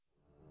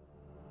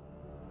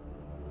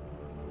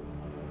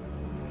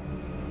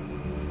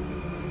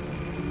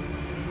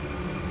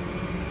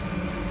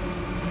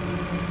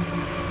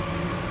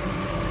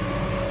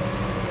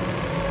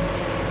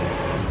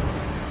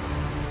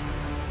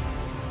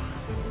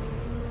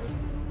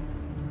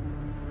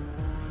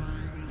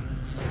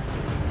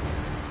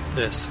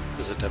This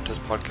is Adeptus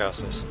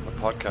Podcastus, a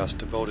podcast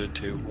devoted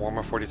to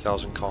Warhammer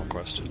 40,000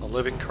 Conquest, a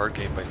living card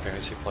game by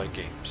Fantasy Flight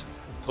Games.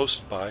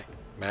 Hosted by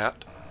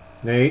Matt,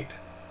 Nate,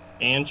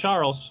 and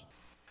Charles.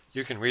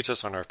 You can reach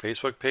us on our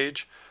Facebook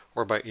page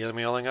or by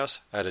emailing us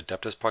at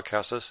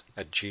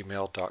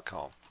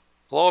adeptuspodcastus@gmail.com.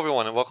 Hello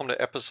everyone and welcome to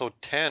episode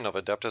 10 of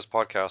Adeptus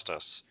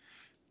Podcastus.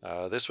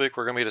 This week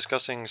we're going to be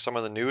discussing some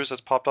of the news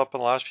that's popped up in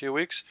the last few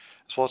weeks,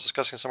 as well as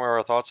discussing some of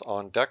our thoughts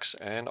on decks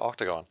and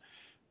Octagon.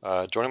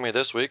 Joining me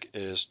this week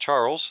is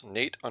Charles.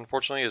 Nate,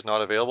 unfortunately, is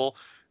not available,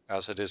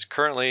 as it is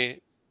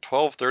currently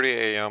 12:30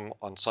 a.m.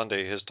 on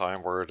Sunday his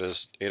time, where it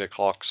is 8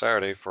 o'clock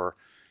Saturday for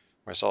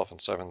myself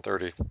and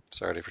 7:30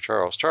 Saturday for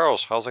Charles.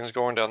 Charles, how's things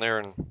going down there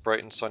in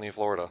bright and sunny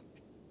Florida?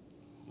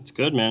 It's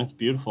good, man. It's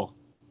beautiful.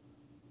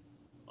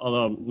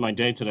 Although my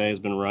day today has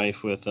been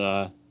rife with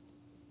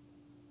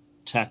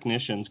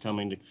technicians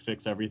coming to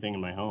fix everything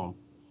in my home.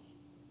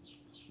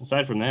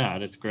 Aside from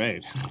that, it's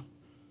great.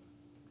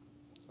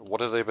 What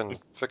have they been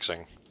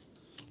fixing?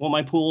 Well,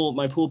 my pool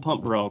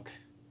pump broke.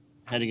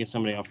 Had to get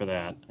somebody out for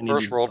that.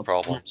 First world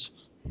problems.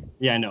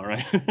 Yeah, I know,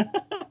 right?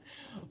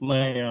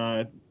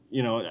 My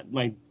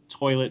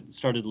toilet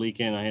started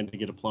leaking. I had to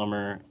get a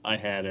plumber. I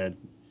had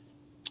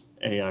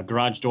a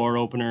garage door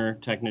opener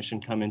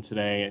technician come in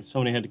today.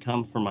 Somebody had to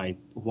come for my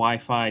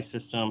Wi-Fi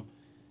system.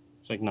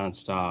 It's like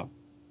nonstop.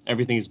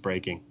 Everything is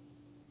breaking.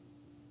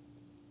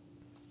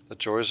 The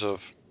joys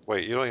of...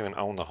 Wait, you don't even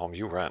own the home,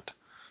 you rent.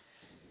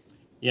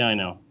 Yeah, I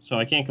know. So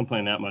I can't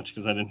complain that much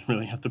because I didn't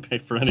really have to pay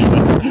for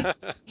anything.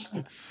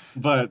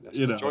 But, Yes,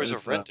 the joys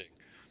of renting.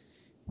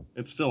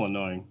 It's still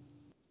annoying.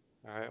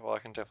 All right, well, I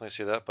can definitely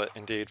see that, but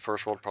indeed,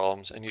 first world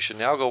problems. And you should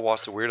now go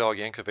watch the Weird Al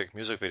Yankovic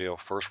music video,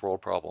 First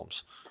World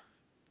Problems.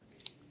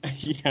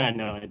 Yeah, I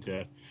know, I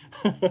did.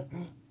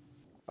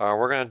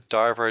 We're going to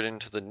dive right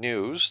into the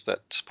news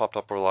that's popped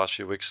up over the last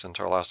few weeks since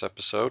our last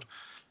episode.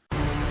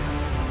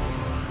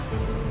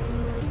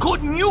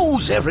 Good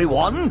news,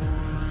 everyone!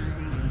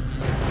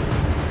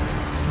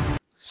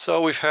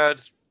 So we've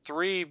had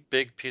three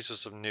big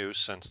pieces of news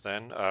since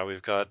then.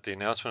 We've got the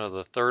announcement of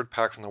the third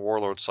pack from the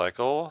Warlord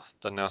cycle,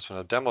 the announcement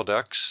of demo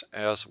decks,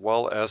 as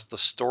well as the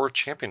store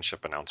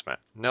championship announcement.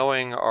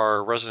 Knowing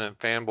our resident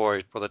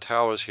fanboy for the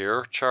Tau is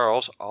here,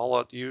 Charles, I'll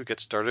let you get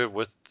started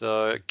with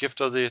the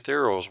Gift of the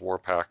Ethereals War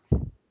Pack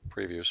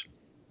previews.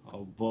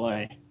 Oh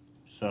boy,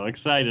 so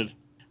excited.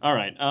 All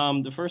right,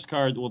 the first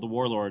card, well, the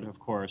Warlord, of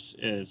course,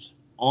 is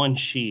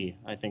On-Shi.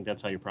 I think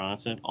that's how you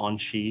pronounce it,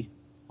 On-Shi.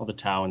 All the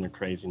Tau and their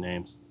crazy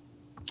names.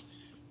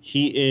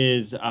 He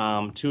is 2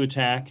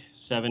 attack,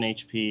 7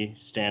 HP,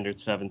 standard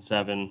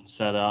 7/7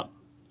 setup.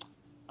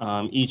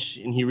 And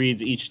he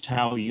reads each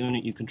Tau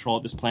unit you control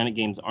at this planet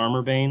gains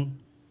Armor Bane.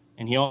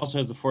 And he also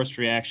has the forced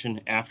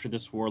reaction: after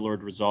this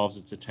Warlord resolves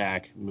its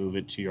attack, move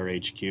it to your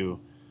HQ.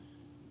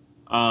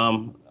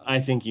 I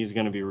think he's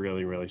going to be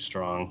really, really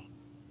strong.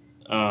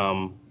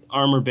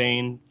 Armor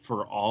Bane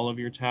for all of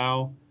your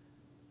Tau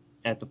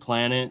at the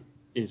planet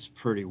is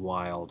pretty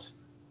wild.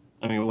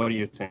 I mean, what do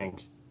you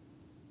think?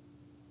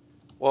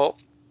 Well,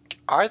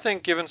 I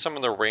think given some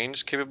of the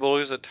ranged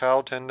capabilities that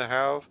Tau tend to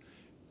have,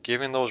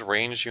 giving those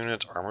ranged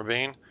units Armor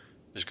Bane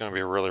is going to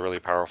be really, really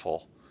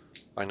powerful.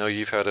 I know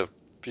you've had a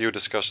few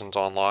discussions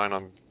online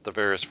on the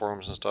various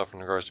forums and stuff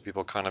in regards to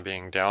people kind of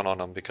being down on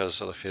him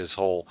because of his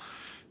whole,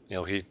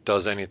 he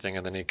does anything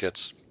and then he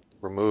gets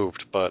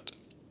removed. But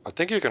I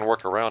think you can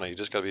work around it. You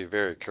just got to be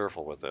very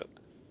careful with it.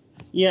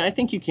 Yeah, I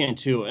think you can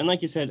too. And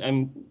like you said,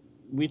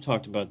 we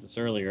talked about this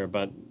earlier,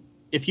 but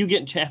if you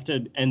have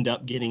to end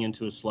up getting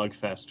into a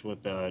slugfest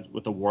with a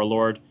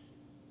Warlord,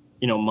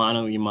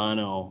 mano y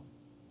mano,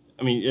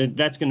 I mean,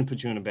 that's going to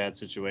put you in a bad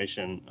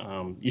situation.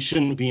 You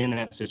shouldn't be in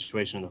that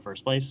situation in the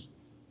first place,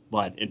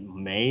 but it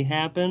may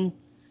happen.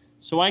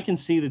 So I can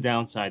see the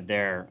downside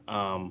there.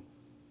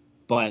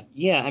 But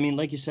yeah, I mean,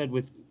 like you said,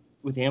 with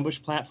the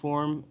ambush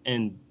platform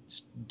and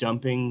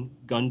dumping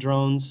gun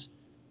drones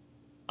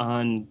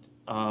on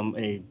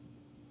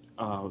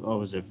what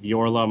was it,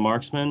 Viorla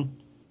Marksman,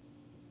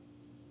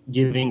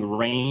 giving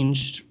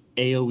ranged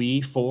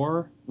AoE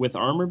 4 with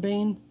Armor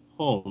Bane,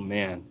 oh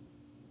man,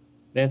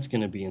 that's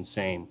going to be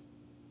insane.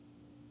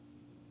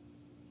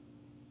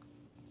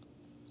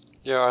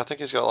 Yeah, I think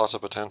he's got lots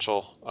of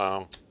potential.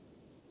 I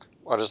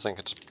just think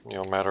it's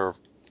a matter of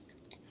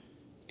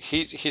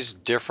he's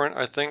different.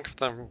 I think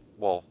than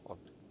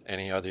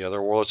any of the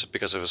other warlords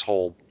because of his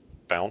whole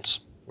bounce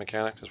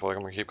mechanic is what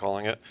I'm going to keep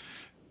calling it.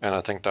 And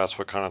I think that's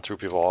what kind of threw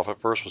people off at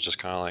first, was just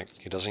kind of like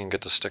he doesn't even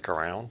get to stick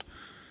around.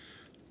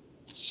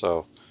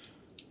 So,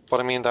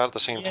 but I mean that at the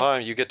same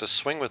time, you get to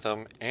swing with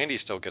him, and he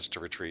still gets to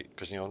retreat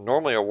because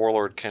normally a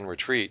warlord can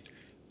retreat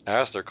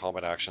as their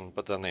combat action,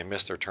 but then they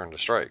miss their turn to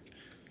strike.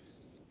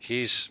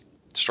 He's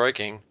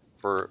striking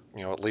for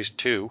at least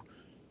 2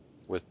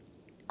 with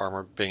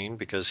Armor Bane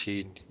because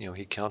he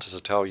counts as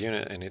a Tau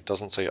unit, and it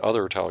doesn't say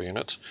other Tau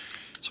units,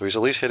 so he's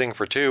at least hitting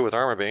for 2 with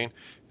Armor Bane,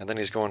 and then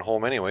he's going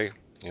home anyway.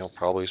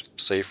 Probably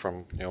safe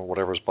from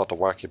whatever's about to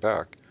whack you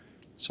back.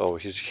 So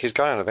he's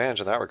got an advantage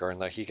in that regard, in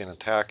that he can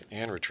attack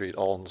and retreat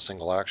all in the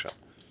single action.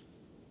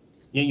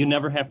 Yeah, you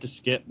never have to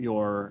skip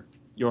your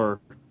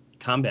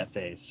combat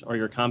phase or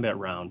your combat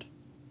round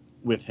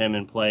with him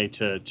in play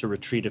to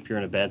retreat if you're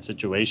in a bad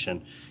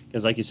situation.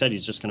 Because, like you said,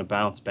 he's just going to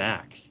bounce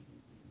back.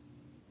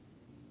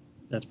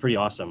 That's pretty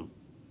awesome.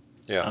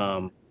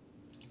 Yeah.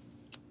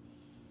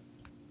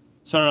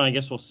 So I don't know, I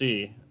guess we'll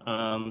see.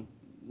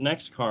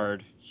 Next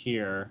card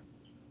here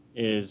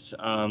is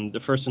the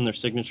first in their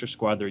signature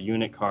squad, their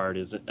unit card,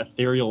 is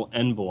Ethereal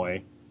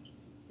Envoy.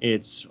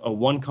 It's a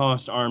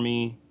 1-cost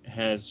army,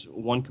 has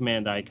 1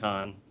 command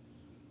icon,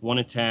 1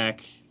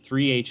 attack,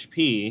 3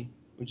 HP,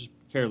 which is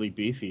fairly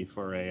beefy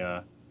for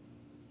a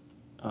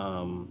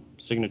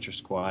signature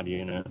squad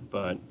unit.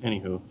 But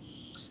anywho,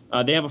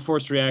 they have a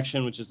forced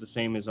reaction, which is the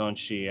same as on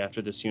Shi.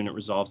 After this unit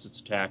resolves its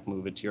attack,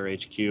 move it to your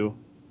HQ.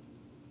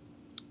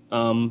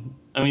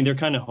 I mean, they're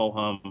kind of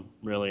ho-hum,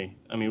 really.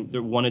 I mean,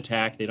 they're 1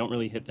 attack. They don't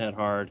really hit that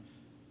hard.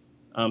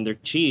 They're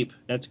cheap.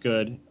 That's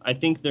good. I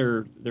think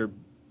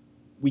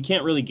we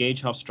can't really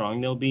gauge how strong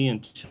they'll be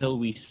until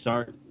we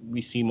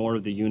see more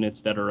of the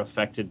units that are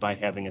affected by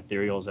having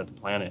ethereals at the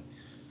planet.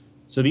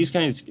 So these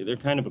guys, they're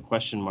kind of a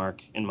question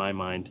mark in my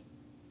mind.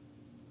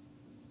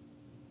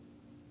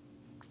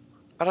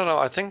 I don't know.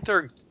 I think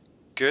they're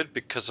good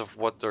because of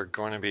what they're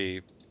going to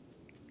be,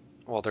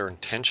 well, their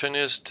intention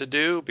is to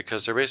do,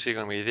 because they're basically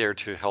going to be there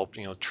to help,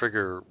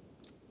 trigger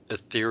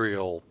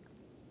ethereal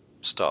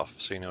stuff.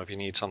 So, if you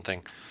need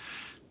something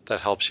that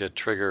helps you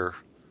trigger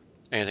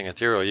anything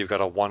ethereal, you've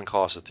got a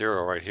 1-cost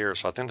ethereal right here.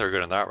 So I think they're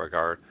good in that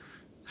regard.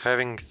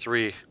 Having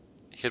 3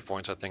 hit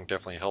points, I think,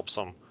 definitely helps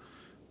them.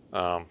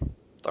 I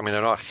mean,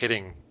 they're not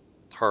hitting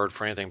hard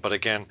for anything, but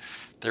again,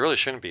 they really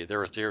shouldn't be.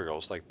 They're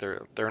ethereals. Like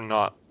they're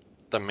not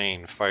the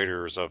main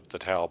fighters of the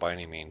Tau by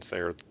any means.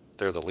 They're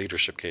the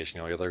leadership case.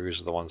 The other are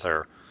the ones that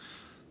are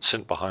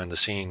sitting behind the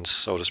scenes,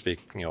 so to speak.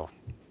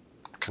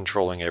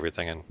 Controlling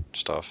everything and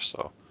stuff.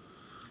 So.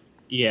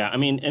 Yeah, I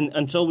mean, and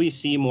until we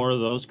see more of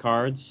those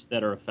cards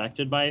that are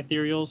affected by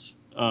ethereals,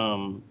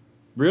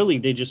 really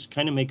they just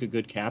kind of make a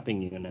good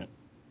capping unit,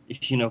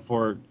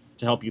 for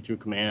to help you through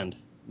command.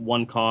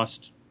 1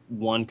 cost,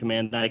 1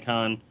 command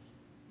icon.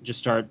 Just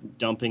start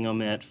dumping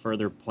them at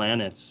further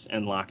planets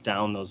and lock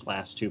down those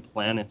last 2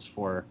 planets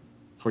for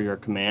your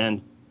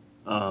command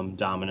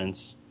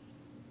dominance.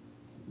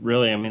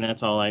 Really, I mean,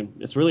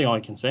 it's really all I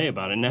can say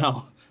about it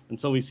now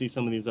until we see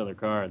some of these other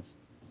cards.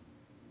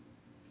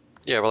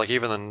 Yeah, but like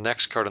even the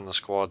next card in the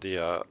squad,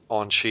 the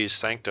On Shi's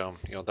Sanctum,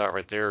 that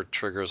right there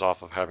triggers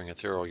off of having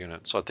ethereal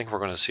unit. So I think we're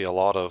going to see a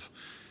lot of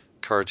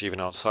cards even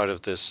outside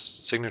of this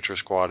signature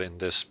squad in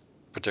this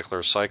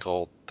particular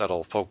cycle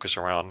that'll focus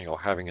around,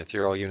 having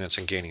ethereal units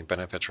and gaining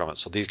benefits from it.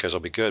 So these guys will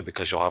be good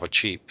because you'll have a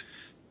cheap,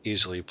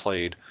 easily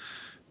played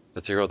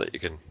ethereal that you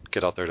can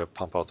get out there to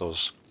pump out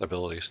those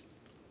abilities.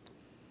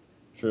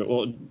 True.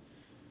 Well,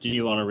 do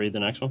you want to read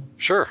the next one?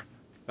 Sure.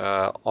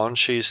 On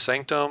Shi's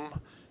Sanctum.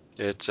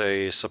 It's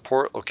a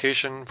support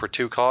location for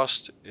 2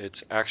 cost.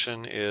 Its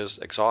action is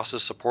exhaust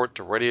this support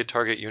to ready a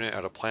target unit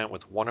at a planet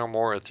with 1 or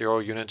more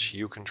ethereal units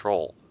you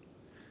control.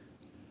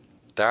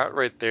 That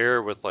right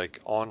there with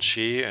like On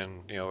Shi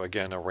and,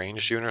 again, a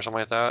ranged unit or something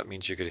like that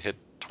means you could hit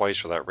twice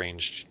for that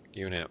ranged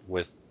unit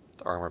with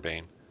the Armor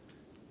Bane.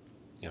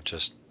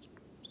 Just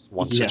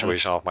one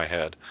situation off my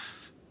head.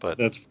 But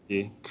that's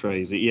pretty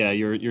crazy. Yeah,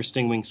 your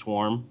Stingwing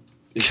Swarm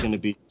is going to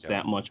be yeah.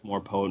 that much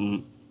more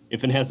potent.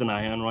 If it has an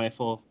ion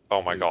rifle.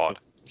 Oh my god.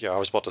 Yeah, I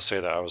was about to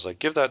say that. I was like,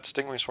 give that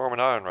Stingwing Swarm an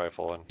ion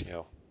rifle and,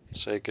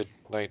 say good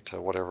night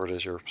to whatever it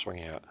is you're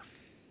swinging at.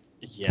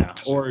 Yeah,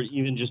 or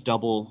even just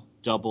double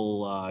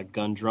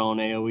gun drone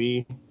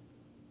AoE.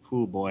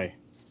 Oh boy.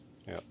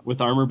 Yeah.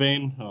 With Armor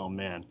Bane, oh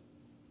man.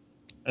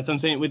 That's what I'm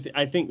saying.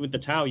 I think with the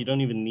Tau, you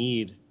don't even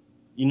need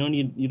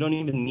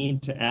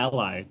to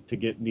ally to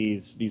get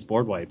these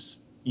board wipes.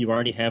 You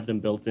already have them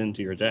built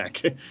into your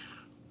deck.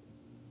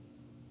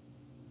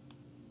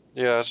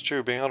 Yeah, it's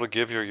true. Being able to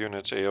give your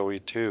units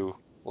AoE too,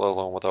 let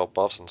alone without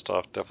buffs and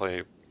stuff,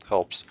 definitely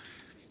helps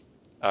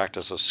act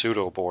as a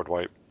pseudo board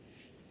wipe.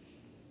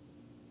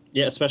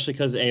 Yeah, especially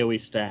because AoE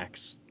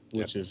stacks,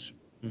 Yep. which is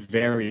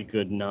very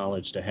good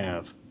knowledge to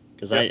have.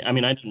 Because Yep. I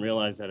mean, I didn't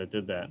realize that it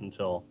did that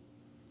until,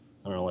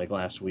 I don't know, like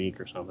last week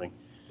or something.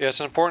 Yeah, it's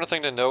an important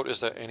thing to note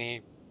is that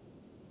any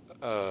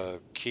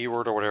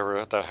keyword or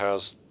whatever that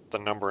has the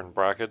number in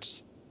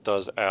brackets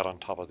does add on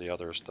top of the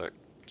others.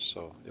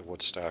 So it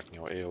would stack.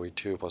 AoE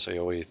 2 plus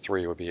AoE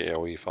 3 would be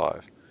AoE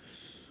 5.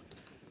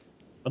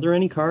 Are there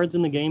any cards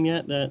in the game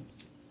yet that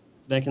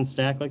can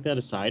stack like that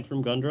aside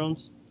from gun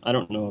drones? I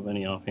don't know of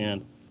any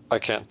offhand. I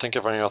can't think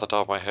of any off the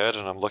top of my head,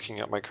 and I'm looking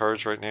at my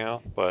cards right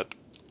now, but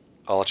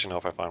I'll let you know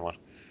if I find one.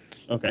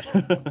 Okay.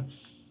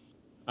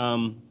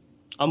 um,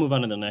 I'll move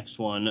on to the next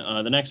one.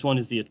 The next one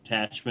is the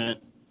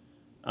attachment.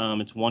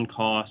 It's 1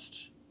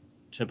 cost,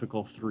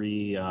 typical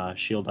 3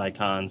 shield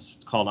icons.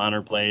 It's called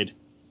Honor Blade.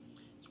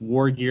 It's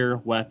war gear,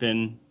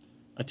 weapon,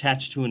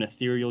 attached to an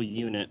ethereal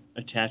unit.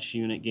 Attached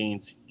unit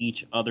gains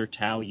each other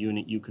Tau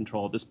unit you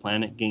control. This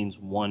planet gains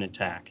 1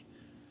 attack.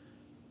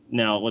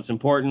 Now, what's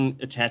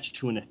important, attached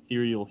to an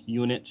ethereal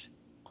unit.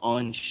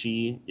 On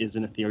Shi is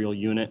an ethereal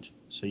unit.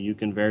 So you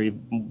can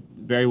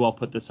very well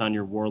put this on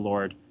your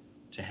Warlord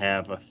to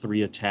have a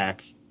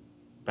 3-attack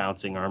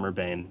bouncing Armor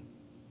Bane,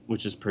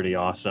 which is pretty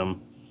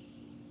awesome.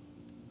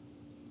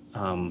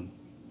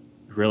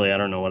 Really, I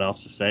don't know what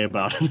else to say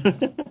about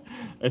it.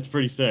 It's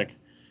pretty sick.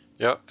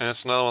 Yep, and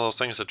it's another one of those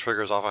things that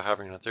triggers off of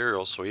having an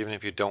ethereal. So even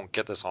if you don't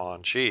get this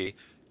on Chi,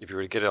 if you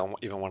were to get it on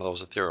even one of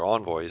those ethereal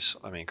envoys,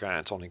 I mean, granted,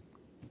 it's only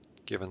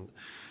given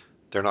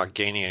they're not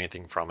gaining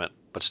anything from it,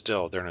 but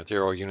still, they're an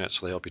ethereal unit,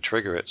 so they help you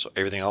trigger it. So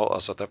everything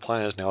else that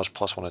plan is now is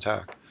 +1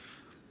 attack.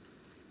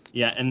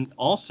 Yeah, and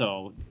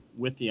also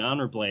with the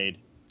Honor Blade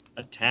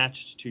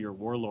attached to your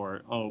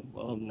Warlord. Oh,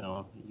 well,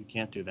 no, you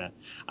can't do that.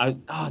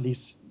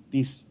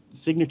 These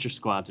signature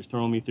squads are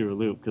throwing me through a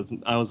loop because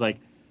I was like,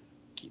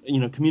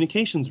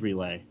 communications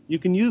relay. You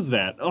can use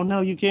that. Oh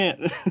no, you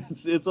can't.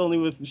 It's only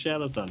with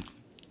Shadow Sun.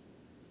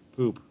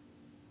 Poop.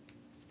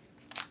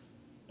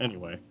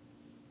 Anyway,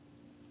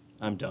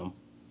 I'm dumb.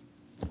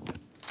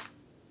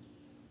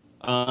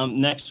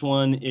 Next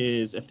one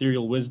is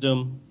Ethereal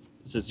Wisdom.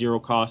 It's a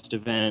 0-cost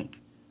event.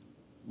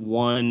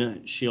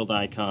 1 shield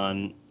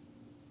icon,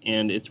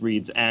 and it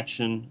reads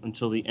action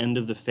until the end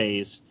of the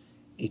phase.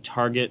 A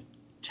target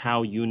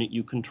Tau unit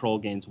you control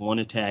gains 1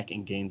 attack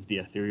and gains the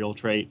Ethereal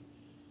trait.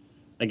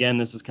 Again,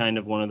 this is kind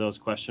of one of those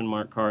question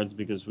mark cards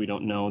because we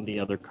don't know the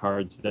other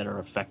cards that are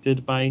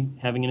affected by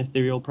having an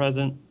Ethereal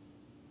present.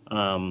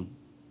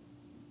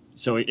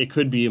 So it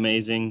could be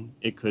amazing.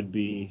 It could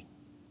be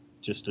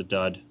just a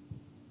dud.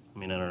 I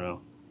mean, I don't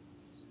know.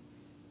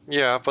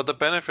 Yeah, but the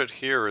benefit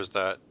here is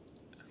that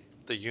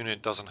the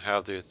unit doesn't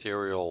have the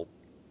ethereal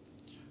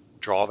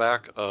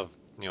drawback of,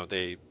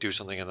 they do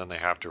something and then they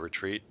have to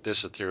retreat.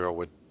 This ethereal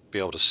would be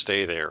able to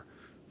stay there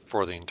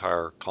for the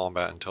entire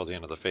combat until the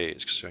end of the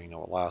phase, so it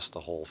lasts the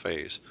whole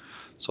phase.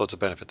 So it's a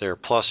benefit there.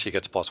 Plus, he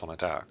gets +1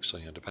 attack. So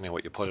depending on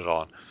what you put it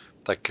on,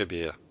 that could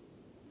be a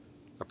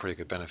pretty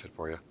good benefit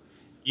for you.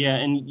 Yeah,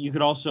 and you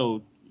could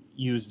also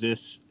use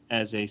this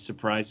as a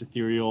surprise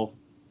ethereal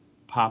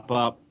pop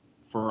up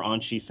for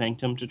Anshi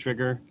Sanctum to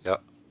trigger.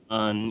 Yep.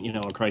 On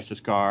a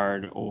Crisis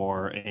Guard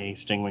or a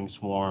Stingwing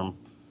Swarm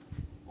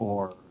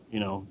or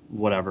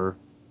whatever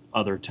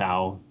other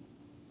Tau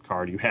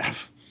card you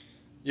have.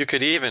 You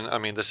could even, I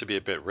mean, this would be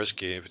a bit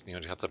risky, you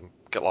have to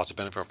get lots of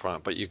benefit from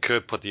it, but you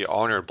could put the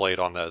Honor Blade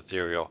on the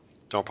ethereal.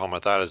 The only problem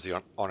with that is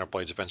the Honor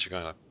Blade's eventually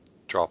going to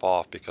drop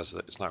off because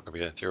it's not going to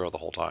be an ethereal the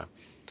whole time.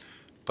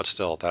 But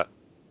still, that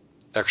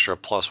extra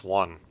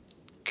 +1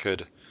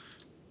 could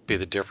be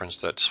the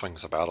difference that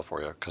swings the battle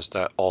for you, because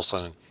that all of a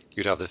sudden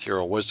you'd have the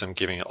Ethereal Wisdom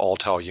giving all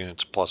Tau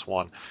units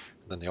 +1, and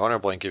then the Honor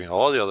Blade giving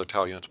all the other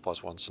Tau units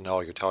 +1, so now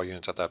your Tau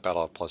units at that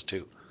battle have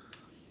 +2.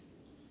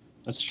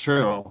 That's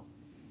true.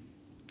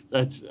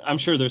 I'm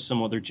sure there's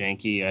some other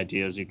janky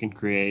ideas you can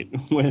create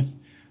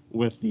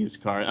with these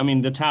cards. I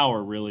mean, the Tau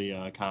are really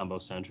combo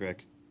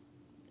centric.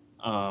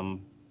 I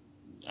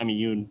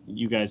mean,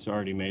 you guys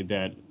already made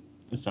that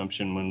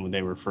assumption when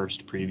they were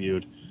first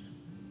previewed.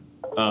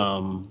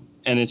 And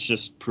it's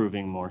just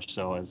proving more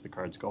so as the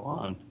cards go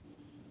on.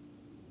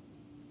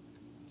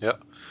 Yep.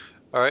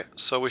 Alright,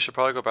 so we should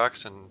probably go back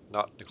and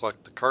not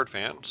neglect the card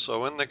fan.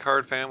 So in the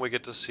card fan, we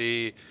get to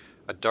see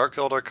a Dark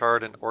Eldar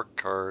card, an Orc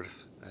card,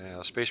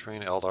 a Space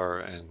Marine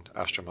Eldar, and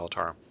Astra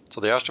Militarum.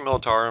 So the Astra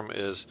Militarum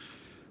is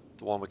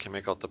the one we can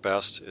make out the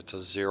best. It's a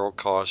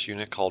 0-cost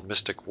unit called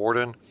Mystic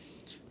Warden.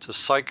 It's a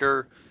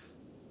Psyker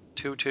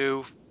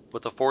 2/2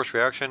 with a force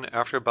reaction.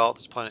 After a battle,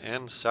 this planet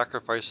ends,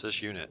 sacrifice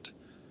this unit.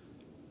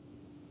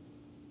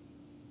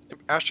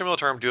 Astra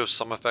Militarum do have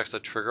some effects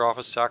that trigger off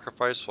a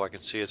sacrifice, so I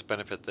can see its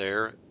benefit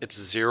there. It's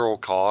 0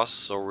 cost,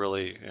 so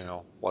really,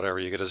 whatever,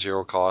 you get a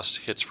 0 cost,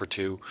 hits for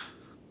 2.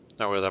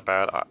 Not really that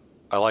bad.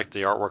 I like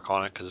the artwork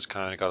on it because it's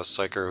kind of got a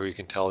Psyker who you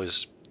can tell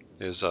his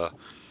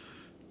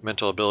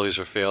mental abilities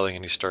are failing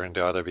and he's starting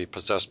to either be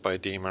possessed by a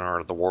demon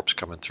or the warp's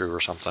coming through or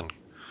something.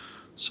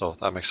 So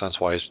that makes sense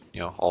why he's,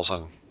 all of a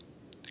sudden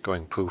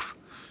going poof.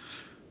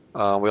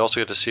 We also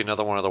get to see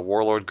another one of the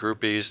Warlord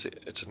groupies.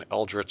 It's an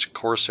Eldritch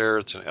Corsair.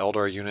 It's an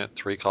Eldar unit,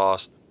 3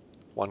 cost,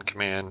 1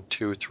 command,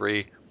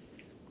 2/3.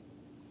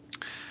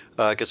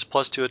 It gets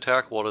 +2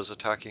 attack while it is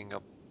attacking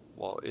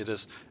it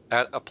is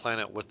at a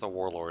planet with the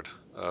Warlord.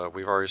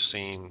 We've already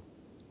seen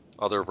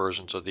other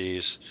versions of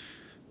these.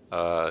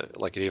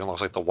 Like it even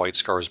looks like the White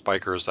Scars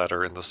bikers that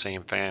are in the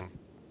same fan.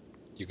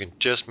 You can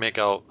just make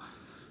out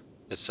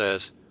it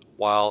says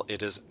while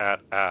it is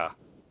at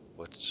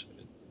which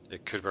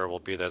it could very well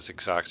be that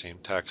exact same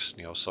text,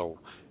 so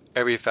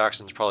every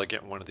faction's probably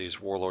getting one of these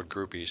Warlord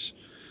groupies.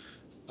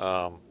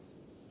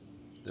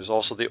 There's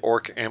also the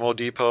Orc Ammo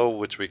Depot,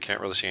 which we can't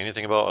really see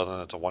anything about other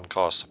than it's a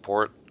 1-cost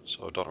support,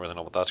 so don't really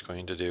know what that's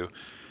going to do.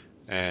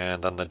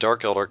 And then the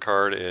Dark Eldar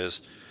card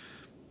is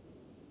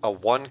a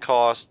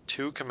 1-cost,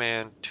 2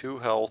 command, 2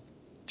 health,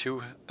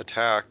 2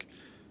 attack,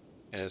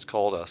 and it's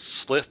called a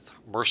Slith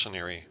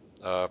Mercenary.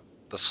 The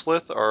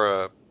Slith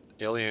are a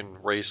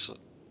alien race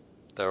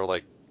that are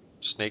like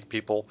snake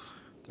people.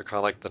 They're kind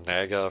of like the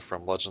Naga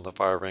from Legend of the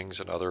Fire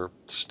Rings and other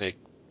snake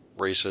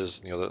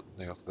races, the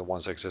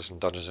ones that exist in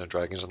Dungeons and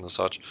Dragons and the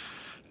such.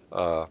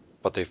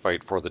 but they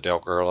fight for the Del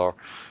Grello.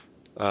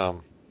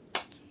 Um,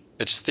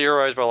 it's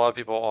theorized by a lot of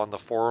people on the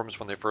forums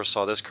when they first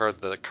saw this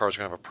card that the card's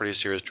going to have a pretty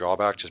serious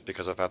drawback just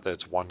because of the fact that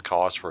it's 1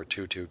 cost for a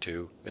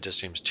 2/2/2. It just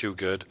seems too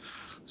good,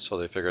 so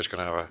they figure it's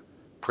going to have a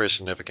pretty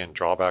significant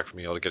drawback from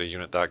being able to get a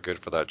unit that good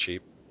for that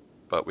cheap.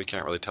 But we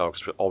can't really tell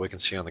because all we can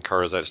see on the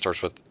card is that it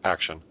starts with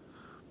action.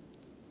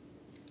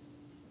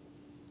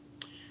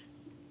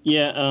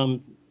 Yeah,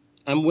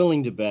 I'm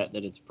willing to bet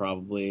that it's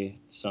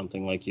probably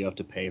something like you have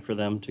to pay for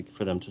them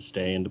to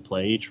stay and to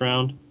play each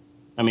round.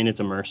 I mean, it's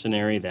a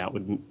mercenary. That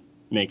would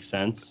make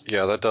sense.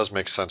 Yeah, that does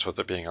make sense with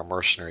it being a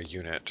mercenary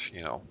unit.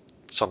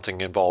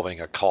 Something involving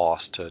a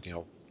cost to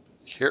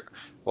here.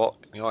 Well,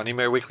 I need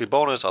my weekly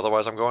bonus,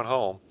 otherwise I'm going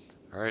home.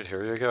 All right,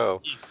 here you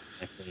go.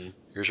 Exactly.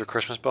 Here's your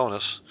Christmas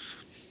bonus.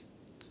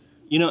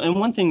 And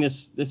one thing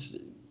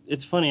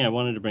it's funny. I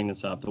wanted to bring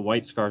this up. The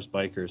White Scars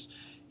Bikers.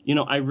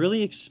 I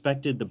really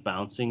expected the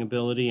bouncing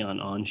ability on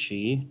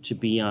Anshi to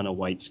be on a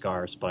White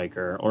Scars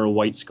Biker or a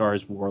White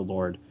Scars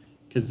Warlord,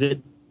 because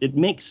it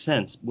makes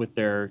sense with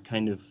their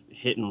kind of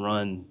hit and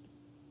run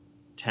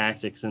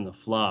tactics in the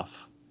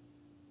fluff.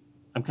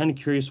 I'm kind of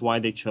curious why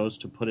they chose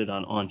to put it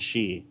on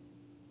Anshi,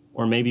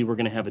 or maybe we're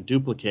going to have a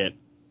duplicate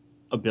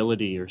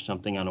ability or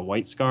something on a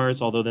White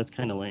Scars, although that's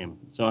kind of lame.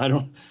 So I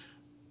don't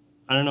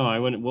know. I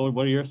wouldn't.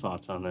 What are your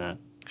thoughts on that?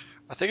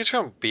 I think it's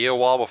going to be a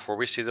while before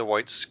we see the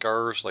White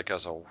Scars like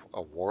as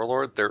a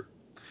warlord.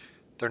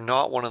 They're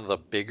not one of the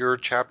bigger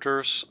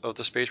chapters of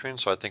the Space Marine,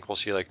 so I think we'll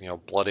see like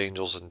Blood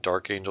Angels and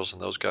Dark Angels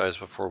and those guys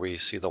before we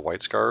see the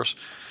White Scars.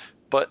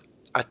 But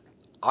I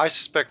I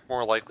suspect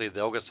more likely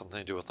they'll get something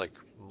to do with like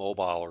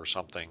mobile or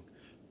something,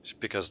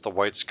 because the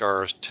White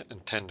Scars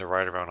tend to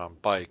ride around on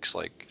bikes.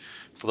 Like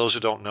for those who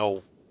don't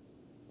know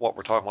what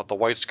we're talking about, the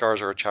White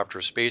Scars are a chapter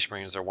of Space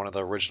Marines. They're one of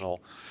the original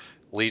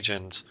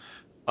legions,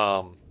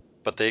 um,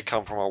 but they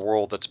come from a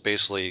world that's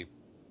basically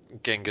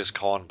Genghis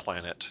Khan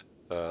planet.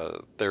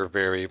 They're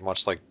very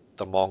much like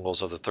the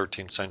Mongols of the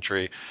 13th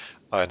century.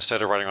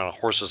 Instead of riding on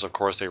horses, of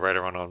course, they ride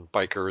around on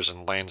bikers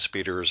and land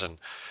speeders and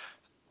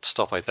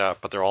stuff like that.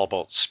 But they're all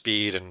about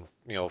speed and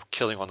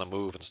killing on the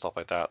move and stuff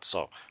like that.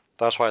 So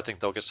that's why I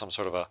think they'll get some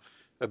sort of a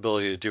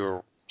ability to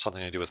do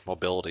something to do with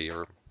mobility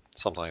or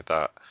something like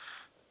that.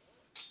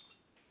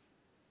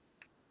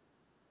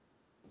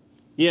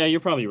 Yeah, you're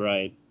probably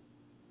right.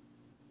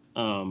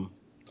 Um,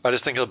 I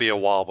just think it'll be a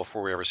while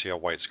before we ever see a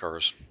White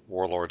Scars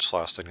Warlord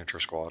slash Signature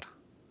Squad.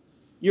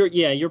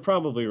 you're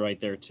probably right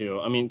there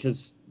too. I mean,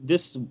 because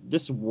this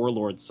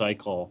warlord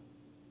cycle,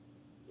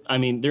 I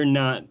mean,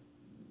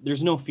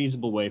 there's no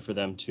feasible way for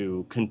them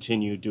to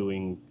continue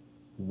doing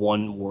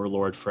one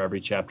warlord for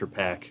every chapter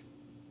pack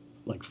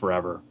like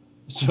forever.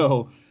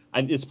 So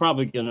it's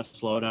probably going to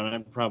slow down.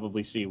 I'd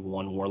probably see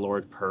one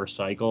warlord per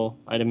cycle.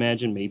 I'd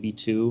imagine maybe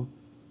two.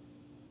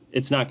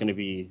 It's not going to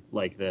be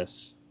like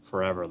this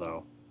forever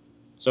though.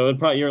 So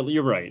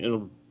you're right.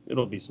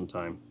 It'll be some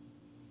time.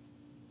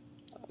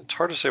 It's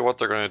hard to say what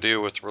they're going to do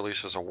with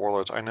releases of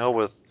Warlords. I know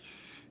with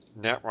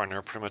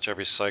Netrunner, pretty much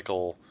every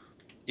cycle,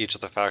 each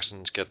of the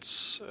factions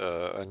gets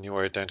a new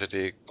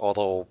identity.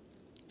 Although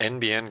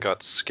NBN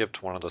got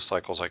skipped one of the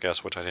cycles, I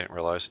guess, which I didn't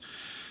realize,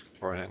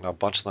 or a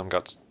bunch of them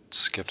got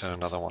skipped in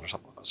another one or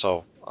something.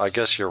 So I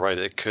guess you're right.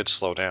 It could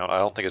slow down. I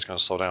don't think it's going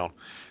to slow down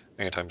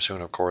anytime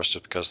soon, of course,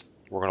 just because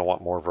we're going to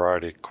want more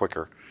variety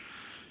quicker.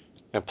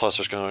 And plus,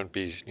 there's going to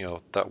be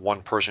that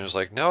one person who's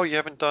like, no, you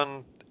haven't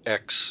done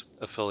X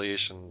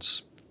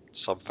affiliations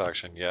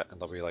subfaction yet, and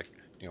they'll be like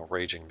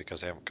raging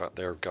because they haven't got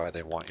their guy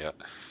they want yet.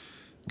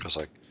 Because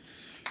like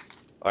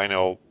I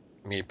know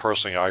me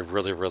personally, I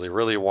really, really,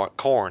 really want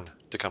Khorne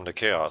to come to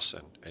Chaos,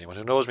 and anyone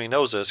who knows me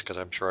knows this because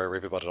I'm sure I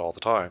rave about it all the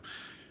time.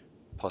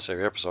 Plus,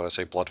 every episode I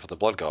say blood for the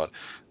Blood God.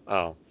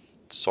 Um,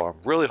 so I'm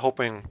really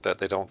hoping that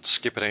they don't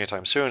skip it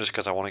anytime soon, just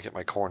because I want to get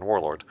my Khorne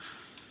Warlord.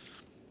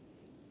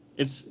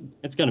 It's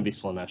going to be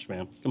Slanesh,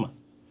 man. Come on,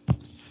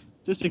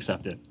 just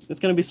accept it. It's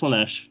going to be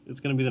Slanesh. It's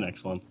going to be the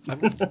next one. I'm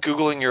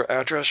googling your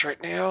address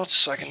right now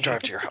so I can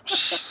drive to your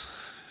house,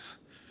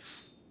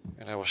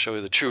 and I will show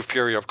you the true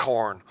fury of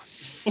Khorne.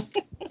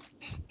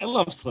 I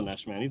love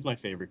Slanesh, man. He's my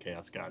favorite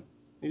Chaos God.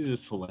 He's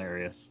just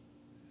hilarious.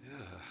 Yeah.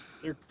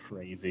 They're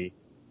crazy.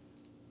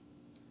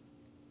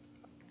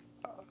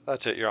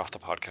 That's it. You're off the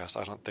podcast.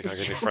 I don't think I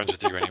can be friends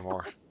with you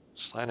anymore.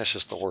 Slanish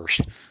is the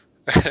worst.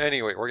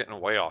 Anyway, we're getting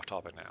way off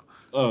topic now.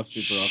 Oh,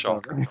 super off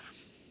Shocker. topic.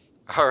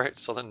 All right,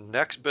 so the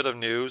next bit of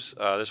news,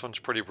 this one's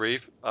pretty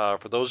brief.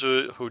 For those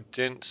who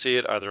didn't see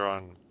it either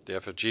on the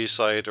FFG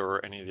site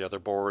or any of the other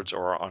boards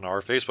or on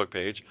our Facebook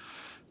page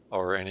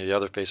or any of the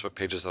other Facebook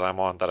pages that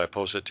I'm on that I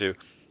posted to,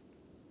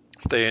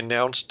 they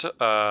announced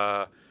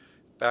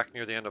back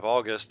near the end of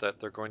August that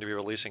they're going to be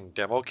releasing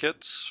demo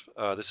kits.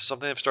 This is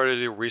something they've started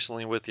to do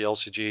recently with the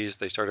LCGs.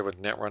 They started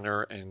with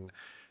Netrunner and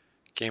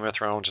Game of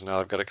Thrones, and now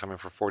they've got it coming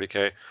for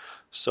 40K.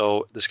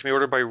 So this can be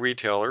ordered by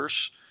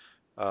retailers,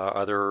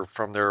 either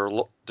from their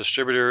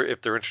distributor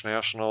if they're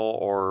international,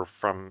 or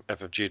from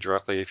FFG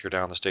directly if you're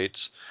down in the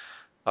States.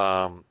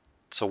 Um,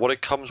 So what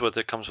it comes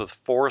with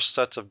 4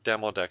 sets of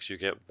demo decks. You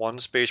get 1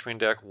 Space Marine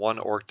deck, 1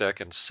 Orc deck,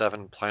 and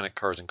 7 planet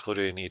cards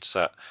included in each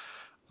set.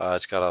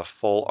 It's got a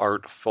full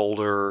art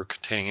folder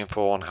containing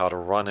info on how to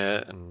run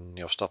it and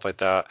stuff like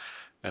that,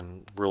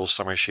 and rules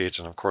summary sheets,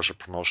 and of course a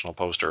promotional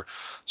poster.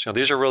 So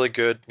these are really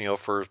good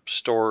for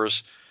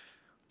stores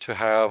to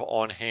have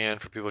on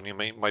hand for people who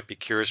might be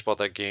curious about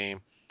that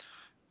game,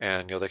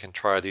 and they can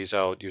try these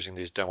out using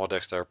these demo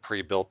decks that are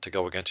pre-built to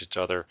go against each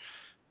other.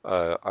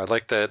 I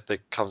like that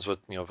it comes with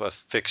a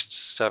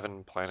fixed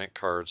 7 planet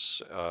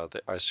cards. I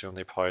assume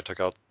they probably took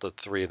out the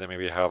 3 that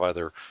maybe have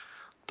either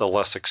the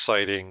less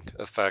exciting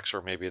effects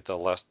or maybe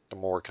the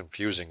more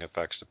confusing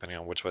effects, depending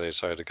on which way they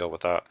decided to go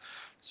with that.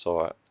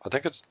 So I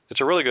think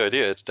it's a really good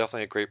idea. It's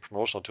definitely a great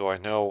promotional tool. I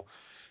know,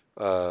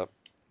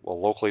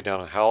 locally down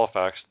in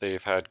Halifax,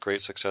 they've had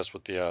great success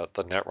with the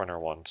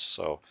Netrunner ones.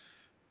 So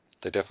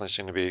they definitely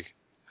seem to be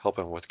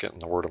helping with getting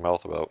the word of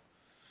mouth about.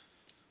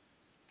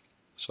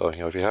 So,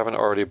 if you haven't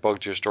already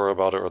bugged your store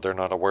about it or they're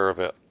not aware of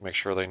it, make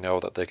sure they know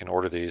that they can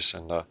order these,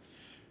 and the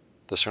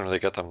sooner they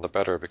get them, the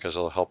better, because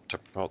it'll help to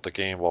promote the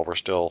game while we're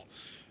still.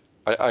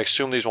 I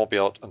assume these won't be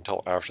out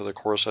until after the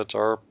core sets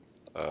are,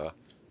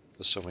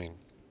 assuming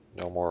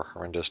no more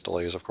horrendous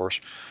delays, of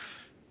course.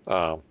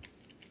 But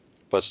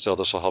still,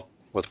 this will help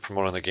with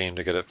promoting the game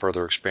to get it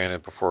further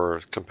expanded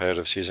before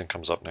competitive season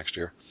comes up next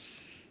year.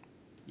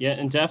 Yeah,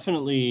 and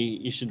definitely,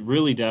 you should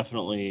really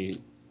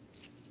definitely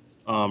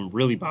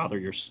really bother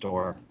your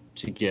store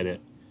to get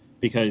it,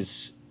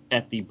 because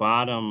at the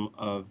bottom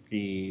of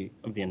the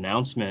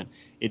announcement,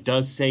 it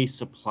does say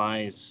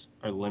supplies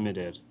are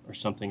limited or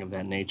something of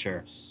that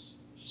nature.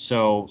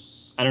 So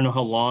I don't know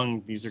how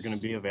long these are going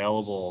to be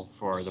available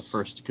for the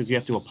first, because you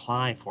have to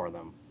apply for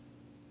them.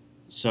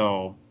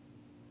 So,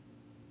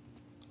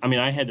 I mean,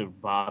 I had to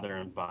bother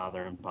and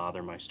bother and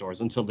bother my stores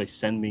until they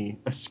send me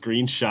a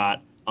screenshot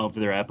of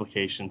their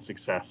application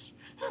success.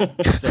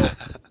 So,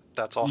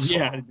 That's awesome.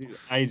 yeah,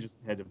 I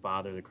just had to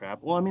bother the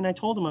crap. Well, I mean, I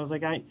told them, I was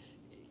like,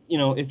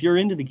 if you're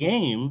into the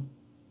game,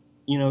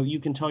 you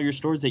can tell your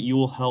stores that you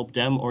will help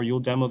them, or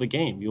you'll demo the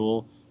game.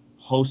 You'll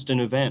host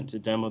an event to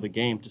demo the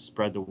game to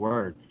spread the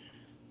word.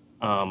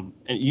 And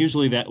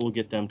usually that will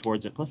get them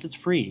towards it. Plus, it's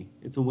free.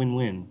 It's a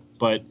win-win.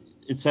 But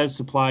it says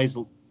supplies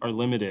are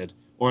limited,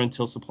 or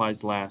until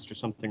supplies last, or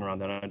something around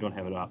that. I don't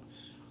have it up.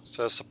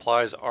 Says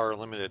supplies are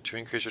limited. To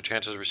increase your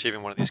chances of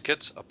receiving one of these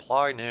kits,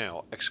 apply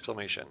now!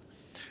 Exclamation.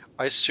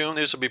 I assume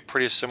these will be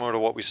pretty similar to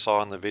what we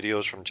saw in the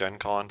videos from Gen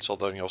Con, so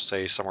then you'll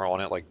say somewhere on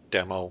it like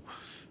demo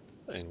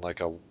in like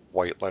a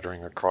white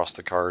lettering across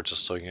the card,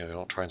 just so you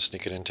don't try and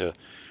sneak it into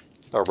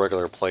a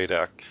regular play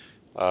deck.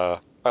 I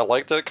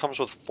like that it comes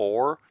with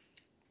 4.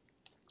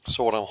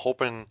 So what I'm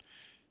hoping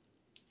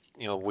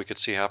we could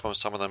see happen with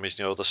some of them is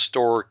the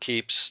store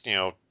keeps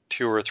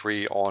 2 or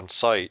 3 on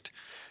site,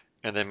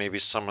 and then maybe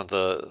some of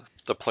the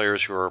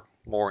players who are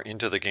more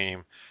into the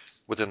game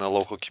within the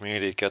local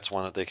community gets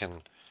one that they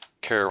can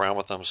carry around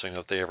with them, so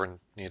if they ever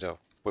need to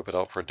whip it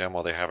out for a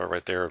demo, they have it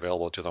right there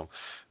available to them.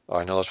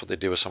 I know that's what they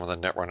do with some of the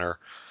Netrunner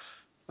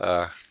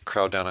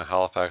crowd down in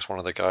Halifax. One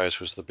of the guys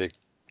who's the big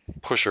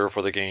pusher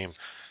for the game,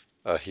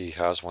 he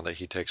has one that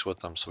he takes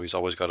with him, so he's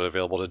always got it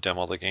available to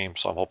demo the game.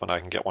 So I'm hoping I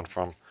can get one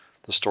from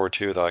the store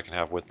too that I can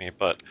have with me.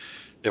 But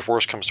if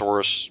worse comes to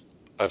worse,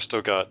 I've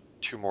still got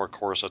 2 more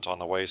core sets on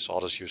the way, so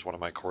I'll just use one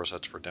of my core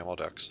sets for demo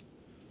decks.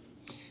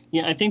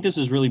 Yeah, I think this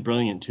is really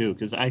brilliant too,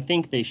 because I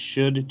think they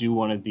should do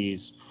one of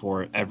these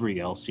for every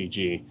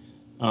LCG.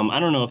 I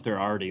don't know if there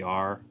already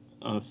are,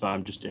 if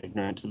I'm just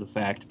ignorant to the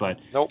fact, but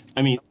Nope.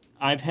 I mean,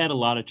 I've had a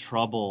lot of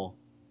trouble.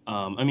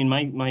 I mean,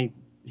 my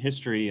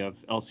history of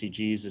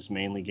LCGs is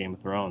mainly Game of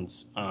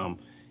Thrones,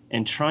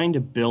 and trying to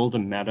build a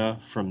meta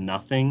from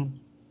nothing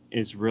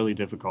is really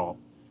difficult.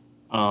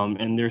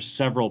 And there's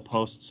several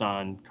posts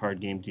on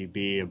Card Game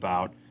DB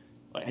about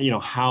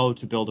how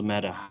to build a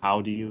meta,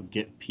 how do you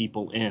get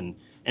people in,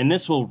 and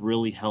this will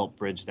really help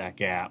bridge that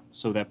gap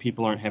so that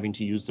people aren't having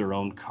to use their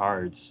own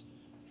cards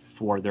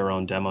for their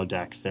own demo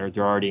decks. They're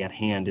already at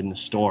hand in the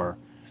store.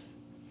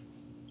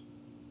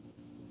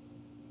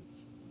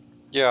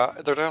 Yeah,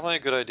 they're definitely a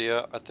good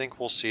idea. I think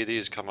we'll see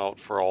these come out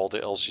for all the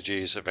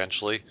LCGs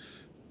eventually.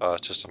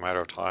 It's just a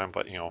matter of time.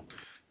 But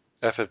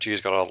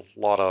FFG's got a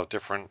lot of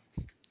different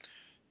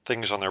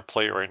things on their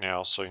plate right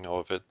now. So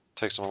if it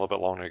takes them a little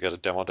bit longer to get a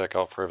demo deck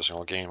out for every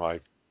single game,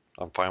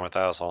 I'm fine with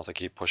that as long as they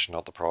keep pushing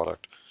out the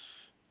product.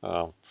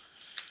 Um,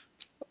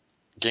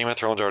 Game of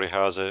Thrones already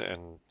has it,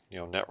 and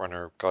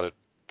Netrunner got it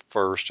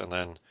first, and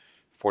then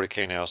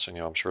 40K now. So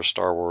I'm sure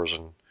Star Wars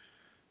and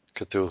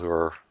Cthulhu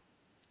are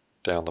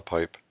down the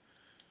pipe.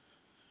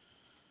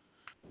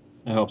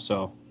 I hope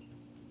so.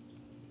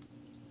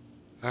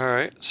 All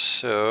right,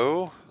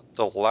 so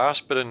the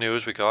last bit of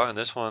news we got, and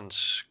this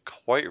one's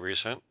quite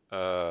recent.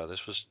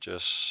 This was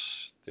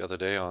just the other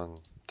day on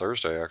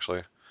Thursday,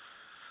 actually.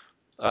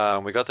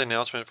 We got the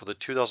announcement for the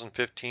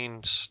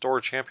 2015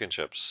 Store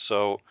Championships.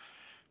 So,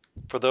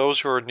 for those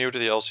who are new to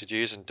the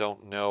LCGs and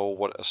don't know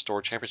what a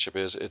Store Championship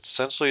is, it's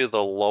essentially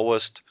the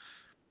lowest.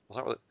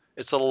 Well,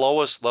 it's the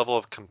lowest level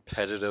of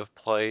competitive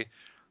play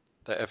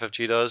that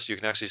FFG does. You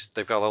can actually,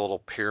 they've got a little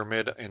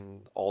pyramid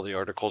in all the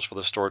articles for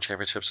the store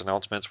championships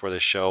announcements where they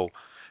show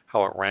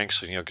how it ranks.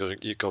 So,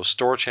 you go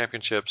store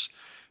championships,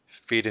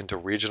 feed into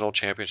regional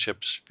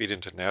championships, feed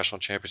into national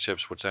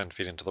championships, which then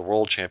feed into the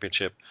world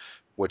championship,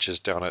 which is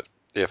down at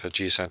the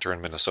FFG Center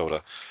in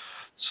Minnesota.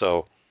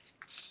 So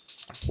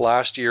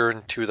last year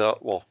in 2000,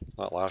 well,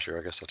 not last year,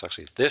 I guess that's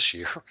actually this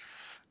year,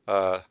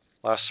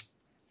 last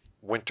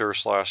winter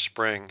slash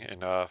spring in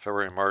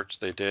February and March,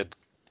 they did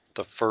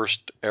the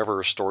first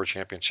ever store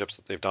championships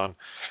that they've done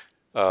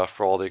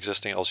for all the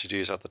existing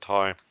LCGs at the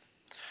time.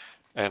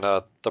 And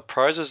the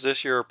prizes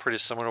this year are pretty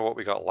similar to what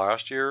we got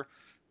last year.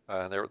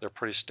 They're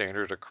pretty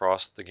standard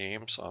across the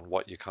games on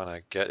what you kind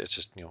of get. It's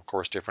just, of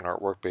course, different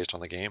artwork based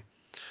on the game.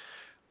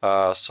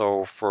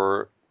 So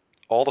for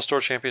all the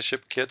store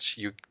championship kits,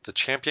 the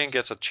champion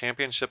gets a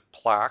championship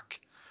plaque.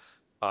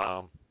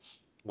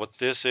 What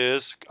this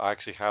is, I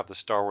actually have the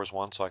Star Wars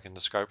one, so I can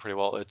describe it pretty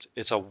well.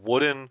 It's a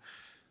wooden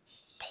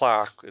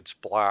plaque. It's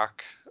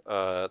black,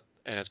 and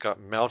it's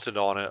got mounted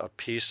on it a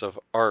piece of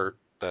art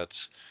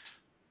that's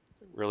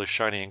really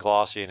shiny and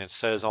glossy, and it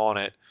says on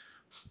it,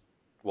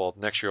 well,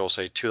 next year it'll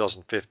say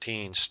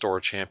 2015 Store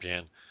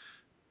Champion.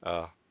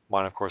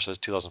 Mine, of course, says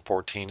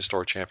 2014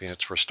 Store Champion.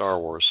 It's for Star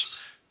Wars.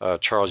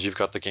 Charles, you've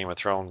got the Game of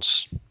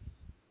Thrones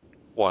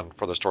one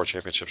for the Store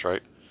Championships,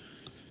 right?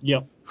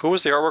 Yep. Who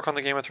was the artwork on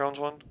the Game of Thrones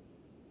one?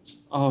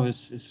 Oh,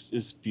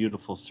 it's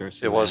beautiful,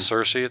 Cersei. It was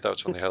Lands. Cersei.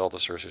 That's when they had all the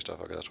Cersei stuff.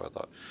 Okay, that's what I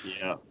thought.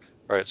 Yeah. All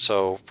right,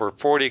 so for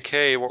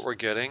 40K, what we're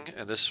getting,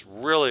 and this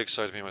really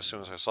excited me as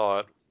soon as I saw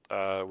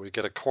it, we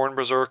get a Khorne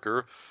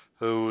Berserker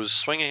who's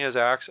swinging his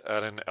axe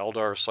at an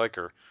Eldar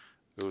Psyker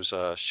who's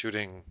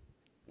shooting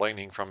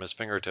lightning from his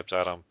fingertips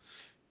at him,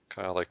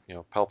 kind of like,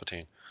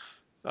 Palpatine.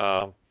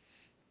 Um,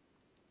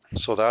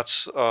 so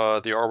that's the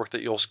artwork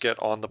that you'll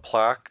get on the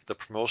plaque, the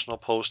promotional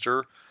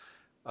poster.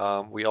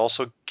 We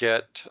also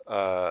get,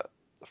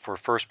 for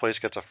first place,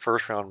 gets a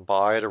first round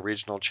bye at a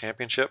regional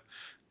championship.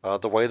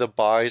 The way the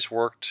buys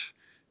worked,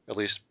 at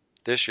least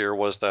this year,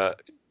 was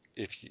that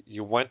if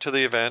you went to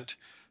the event,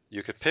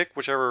 you could pick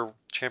whichever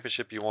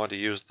championship you wanted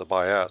to use the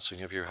buy at. So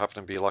if you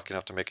happen to be lucky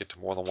enough to make it to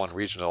more than one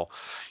regional,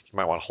 you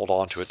might want to hold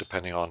on to it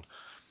depending on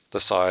the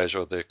size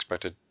or the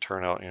expected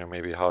turnout,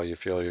 maybe how you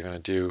feel you're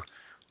going to do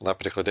on that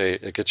particular day.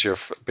 It gets you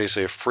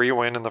basically a free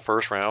win in the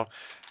first round.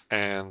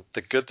 And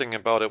the good thing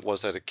about it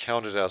was that it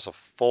counted as a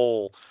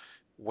full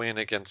win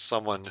against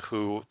someone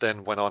who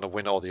then went on to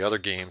win all the other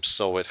games.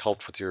 So it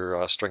helped with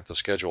your strength of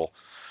schedule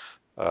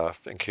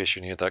in case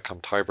you needed that come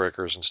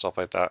tiebreakers and stuff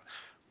like that.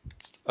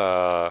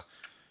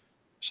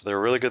 So they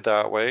were really good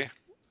that way.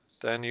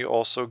 Then you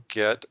also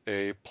get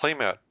a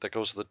playmat that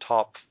goes to the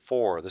top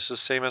four. This is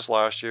same as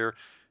last year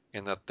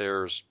in that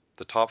there's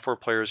the top four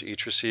players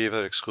each receive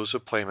an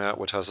exclusive playmat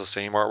which has the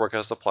same artwork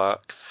as the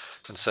plaque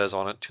and says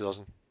on it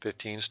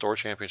 2015 Store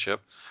Championship.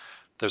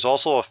 There's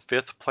also a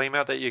fifth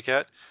playmat that you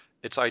get.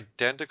 It's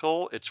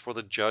identical. It's for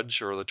the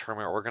judge or the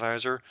tournament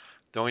organizer.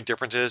 The only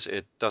difference is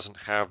it doesn't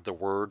have the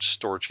word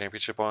Store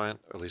Championship on it.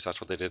 Or at least that's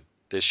what they did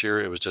this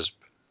year. It was just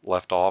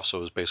left off, so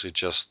it was basically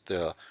just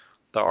the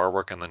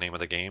artwork and the name of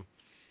the game.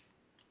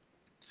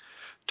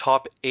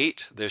 Top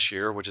 8 this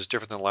year, which is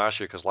different than last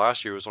year because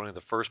last year it was only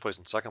the first place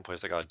and second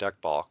place that got a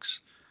deck box.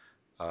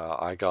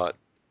 I got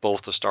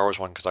both the Star Wars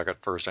one because I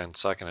got first and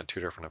second at 2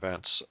 different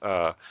events.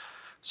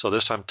 So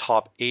this time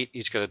top 8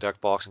 each get a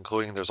deck box,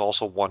 including there's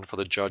also one for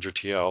the judge or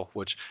TL,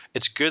 which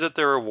it's good that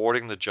they're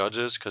awarding the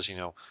judges because,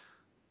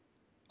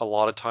 a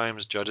lot of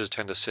times judges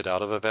tend to sit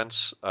out of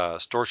events.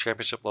 Store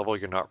championship level,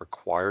 you're not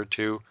required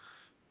to,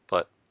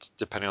 but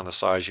depending on the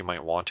size, you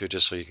might want to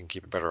just so you can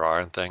keep a better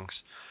eye on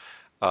things.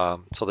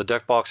 So the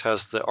deck box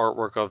has the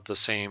artwork of the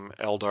same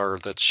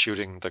Eldar that's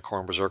shooting the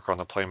Khorne Berserker on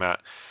the playmat,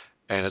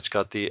 and it's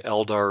got the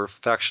Eldar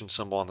faction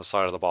symbol on the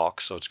side of the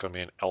box, so it's going to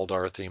be an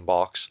Eldar theme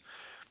box.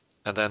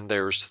 And then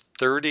there's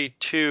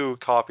 32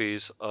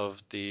 copies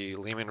of the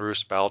Leman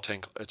Russ battle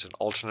tank. It's an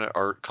alternate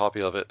art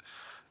copy of it.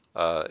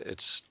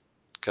 It's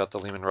got the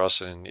Leman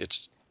Russ, and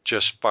it's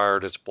just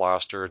fired its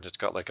blaster, and it's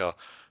got like a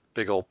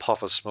big old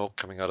puff of smoke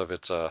coming out of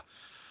its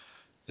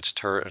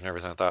turret and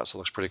everything like that. So it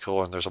looks pretty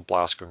cool, and there's a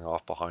blast going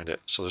off behind it.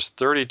 So there's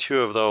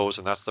 32 of those,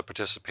 and that's the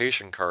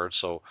participation card.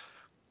 So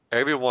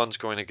everyone's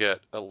going to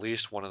get at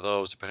least one of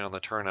those, depending on the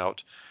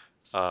turnout.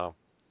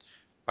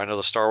 I know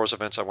the Star Wars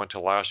events I went to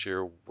last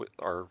year,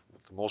 the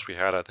most we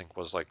had, I think,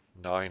 was like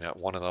 9 at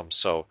one of them.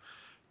 So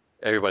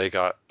everybody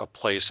got a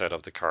play set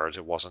of the cards.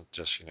 It wasn't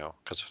just,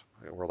 because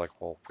we're like,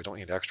 well, we don't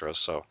need extras.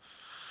 So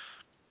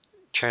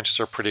chances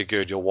are pretty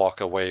good you'll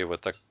walk away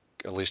with at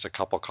least a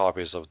couple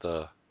copies of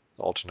the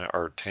alternate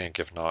art tank,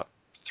 if not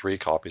 3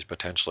 copies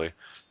potentially,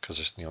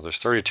 because there's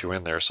 32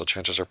 in there. So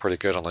chances are pretty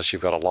good, unless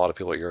you've got a lot of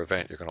people at your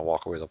event, you're going to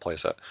walk away with a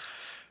playset.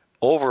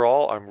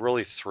 Overall, I'm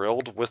really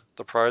thrilled with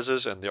the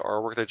prizes and the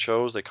artwork they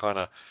chose. They kind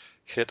of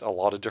hit a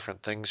lot of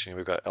different things.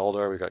 We've got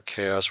Eldar, we've got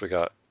Chaos, we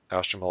got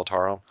Astra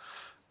Militarum.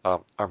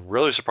 I'm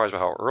really surprised by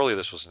how early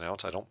this was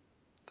announced. I don't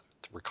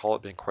recall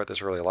it being quite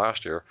this early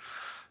last year,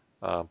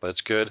 but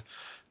it's good.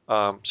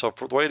 So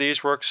for the way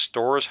these work,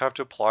 stores have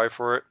to apply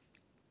for it.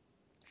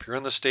 If you're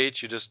in the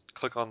States, you just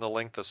click on the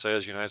link that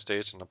says United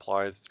States and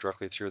apply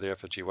directly through the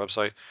FFG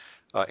website.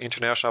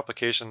 International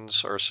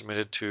applications are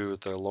submitted to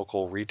the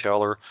local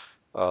retailer.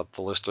 The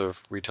list of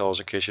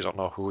retailers, in case you don't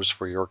know who's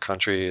for your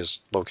country,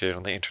 is located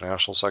in the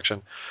international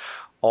section.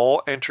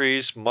 All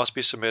entries must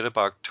be submitted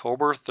by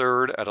October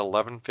 3rd at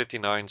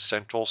 11:59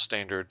 Central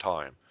Standard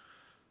Time.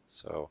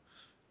 So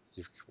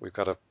we've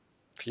got a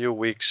few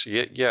weeks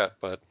yet,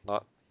 but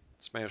not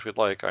as many as we'd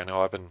like. I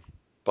know I've been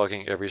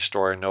bugging every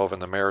store I know of in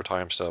the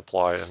Maritimes to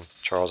apply, and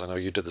Charles, I know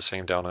you did the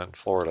same down in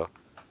Florida.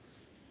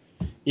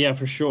 Yeah,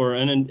 for sure.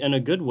 And a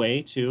good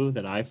way, too,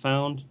 that I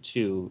found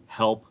to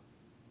help,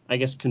 I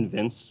guess,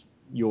 convince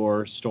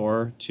your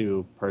store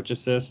to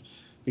purchase this,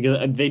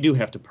 because they do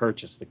have to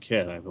purchase the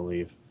kit, I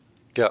believe,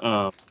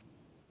 Yeah.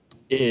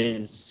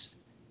 is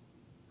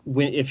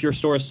if your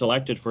store is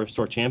selected for a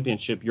store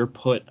championship, you're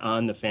put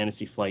on the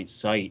Fantasy Flight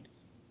site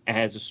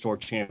as a store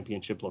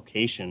championship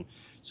location.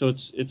 So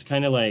it's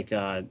kind of like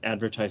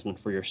advertisement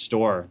for your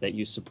store that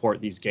you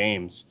support these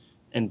games,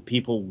 and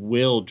people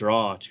will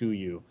draw to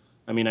you.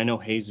 I mean, I know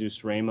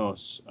Jesus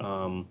Ramos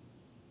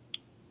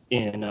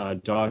in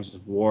Dogs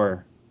of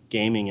War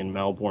Gaming in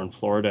Melbourne,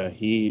 Florida.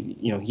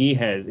 He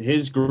has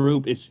his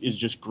group is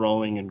just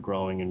growing and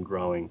growing and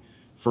growing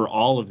for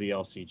all of the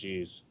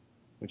LCGs,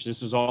 which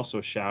this is also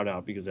a shout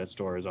out because that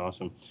store is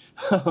awesome.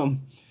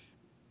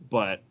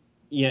 But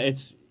yeah,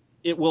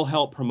 it will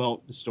help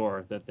promote the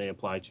store that they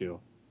apply to,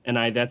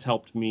 and that's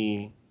helped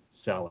me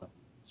sell it.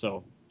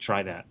 So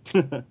try that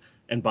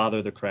and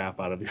bother the crap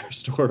out of your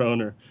store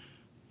owner.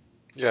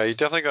 Yeah, you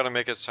definitely got to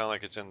make it sound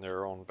like it's in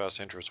their own best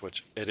interest,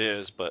 which it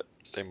is, but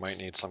they might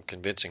need some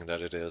convincing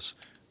that it is.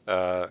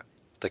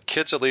 The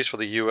kits, at least for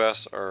the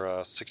U.S.,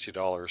 are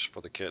 $60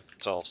 for the kit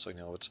itself, so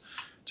it's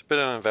a bit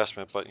of an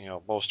investment, but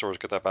most stores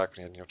get that back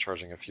when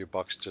charging a few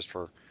bucks just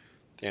for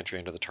the entry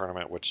into the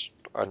tournament, which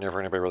I never heard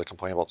anybody really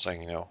complain about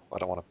saying, I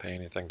don't want to pay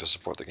anything to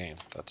support the game.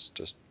 That's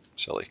just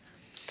silly.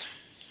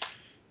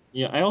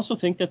 Yeah, I also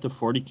think that the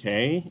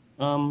 40K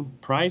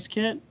prize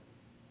kit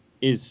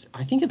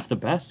I think it's the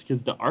best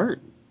because the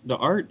art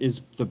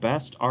is the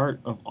best art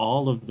of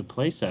all of the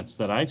playsets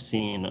that I've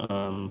seen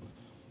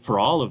for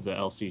all of the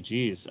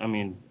LCGs. I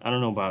mean, I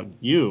don't know about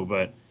you,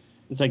 but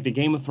it's like the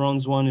Game of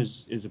Thrones one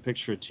is a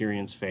picture of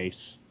Tyrion's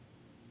face,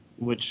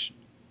 which,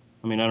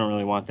 I mean, I don't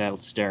really want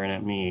that staring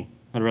at me.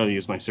 I'd rather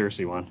use my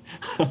Cersei one.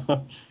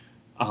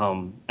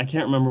 I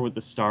can't remember what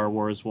the Star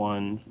Wars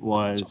one It's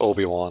was.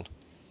 Obi-Wan.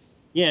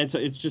 Yeah,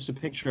 it's just a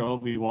picture of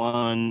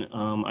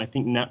Obi-Wan. I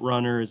think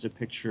Netrunner is a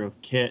picture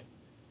of Kit.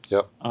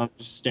 Yep.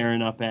 Just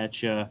staring up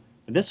at you.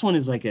 This one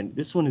is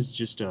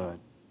just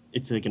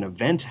it's like an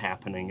event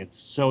happening.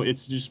 It's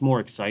just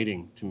more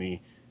exciting to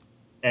me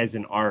as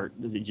an art.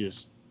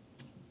 Just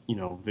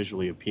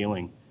visually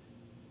appealing.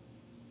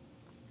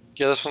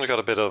 Yeah, this one's got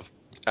a bit of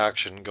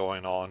action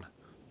going on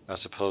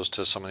as opposed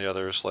to some of the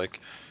others. Like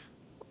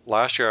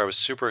last year, I was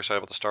super excited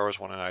about the Star Wars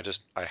one, and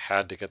I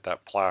had to get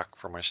that plaque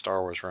for my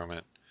Star Wars room.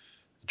 It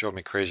drove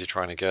me crazy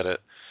trying to get it.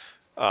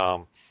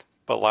 Um,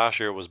 but last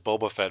year it was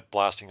Boba Fett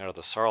blasting out of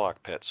the Sarlacc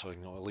pit, so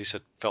at least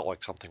it felt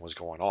like something was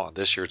going on.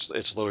 This year it's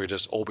literally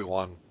just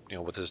Obi-Wan,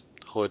 with his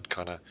hood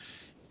kind of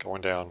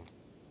going down,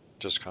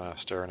 just kind of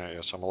staring at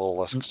you. So I'm a little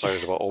less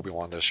excited about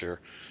Obi-Wan this year.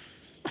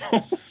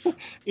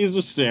 He's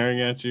just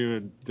staring at you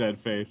and dead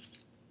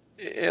faced.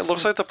 It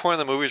looks like the point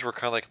of the movies were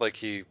kind of like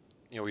he,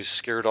 he's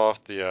scared off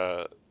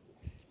crap,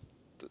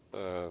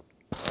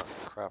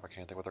 I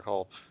can't think what they're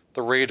called,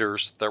 the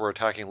Raiders that were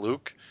attacking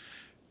Luke,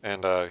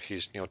 and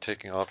he's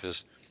taking off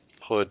his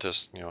hood to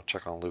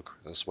check on Luke.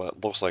 That's what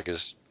it looks like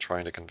is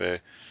trying to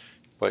convey.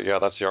 But yeah,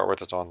 that's the artwork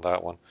that's on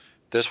that one.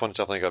 This one's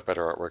definitely got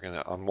better artwork,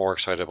 and I'm more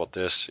excited about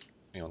this.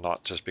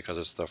 Not just because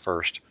it's the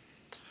first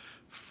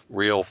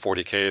real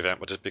 40K event,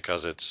 but just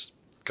because it's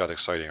got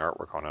exciting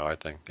artwork on it. I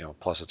think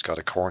plus it's got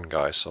a corn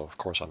guy, so of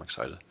course I'm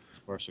excited.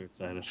 Of course, you're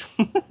excited.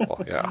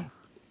 Well, yeah.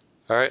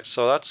 All right,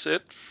 so that's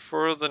it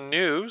for the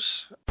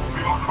news. We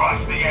will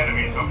crush the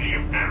enemies of the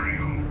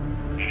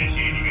Imperium.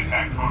 Initiating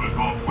attack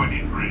protocol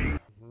 23.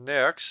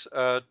 Next,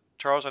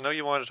 Charles, I know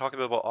you wanted to talk a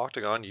bit about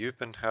Octagon. You've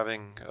been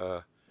having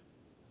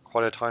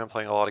quite a time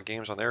playing a lot of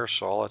games on there,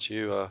 so I'll let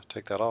you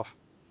take that off.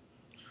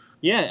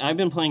 Yeah, I've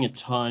been playing a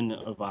ton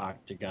of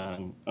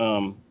Octagon,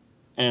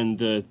 and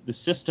the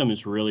system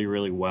is really,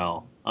 really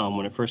well.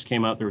 When it first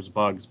came out, there was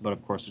bugs, but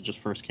of course it just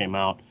first came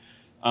out,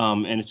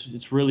 and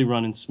it's really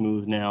running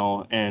smooth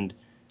now. And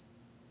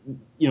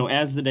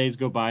as the days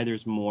go by,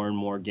 there's more and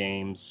more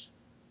games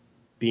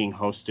being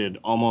hosted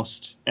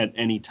almost at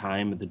any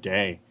time of the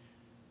day,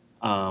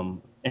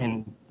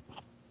 and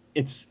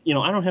it's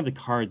I don't have the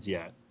cards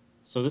yet,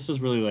 so this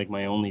is really like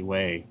my only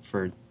way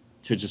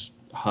to just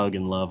hug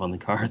and love on the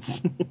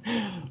cards.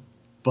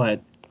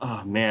 But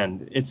oh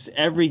man, it's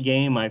every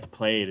game I've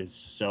played is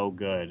so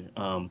good.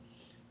 And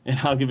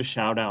I'll give a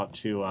shout out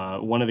to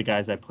one of the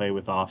guys I play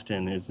with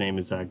often. His name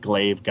is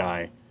Glaive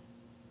Guy,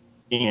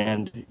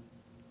 and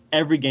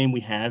every game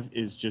we have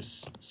is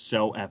just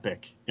so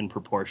epic in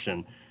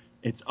proportion.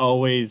 It's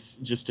always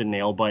just a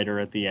nail biter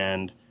at the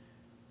end.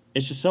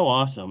 It's just so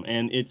awesome,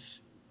 and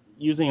it's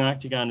using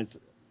Octagon has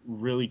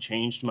really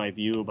changed my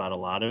view about a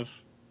lot of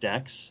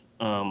decks,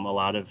 a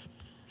lot of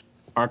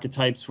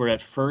archetypes where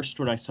at first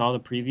when I saw the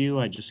preview,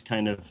 I just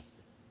kind of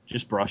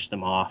just brushed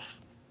them off,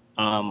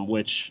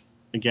 which,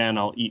 again,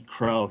 I'll eat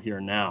crow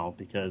here now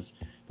because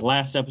the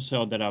last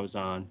episode that I was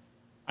on,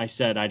 I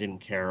said I didn't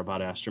care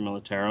about Astra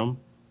Militarum,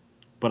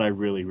 but I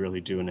really,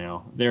 really do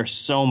now. They're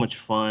so much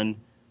fun.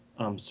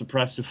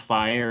 Suppressive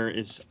Fire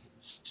is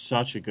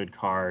such a good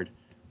card.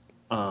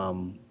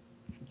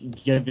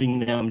 Giving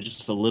them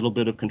just a little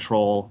bit of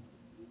control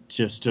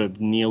just to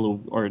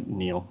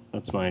kneel,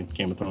 that's my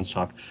Game of Thrones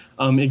talk.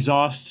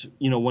 Exhaust,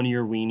 one of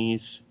your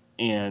weenies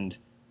and,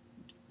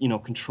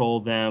 control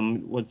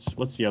them.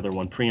 What's the other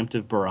one?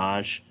 Preemptive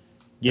Barrage.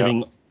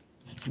 Giving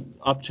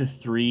up to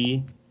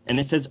 3, and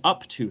it says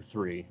up to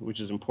 3, which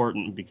is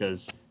important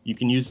because you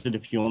can use it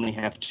if you only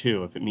have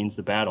 2. If it means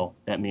the battle,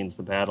 that means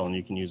the battle, and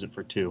you can use it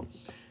for 2.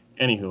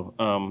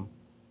 Anywho,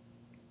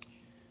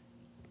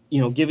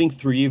 giving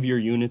 3 of your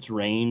units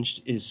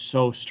ranged is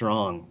so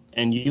strong,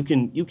 and you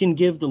can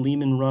give the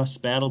Leman Russ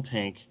battle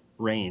tank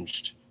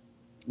ranged,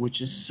 which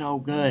is so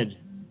good.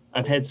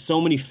 I've had so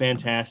many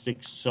fantastic,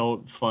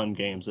 so fun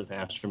games with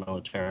Astra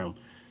Militarum.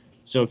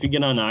 So if you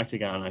get on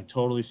Octagon, I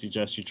totally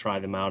suggest you try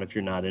them out if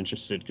you're not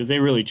interested, because they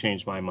really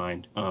changed my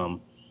mind.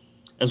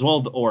 As well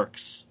as the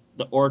Orcs.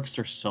 The Orcs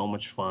are so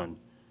much fun.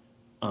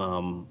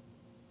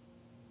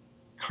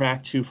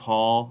 Cracktooth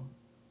Hall,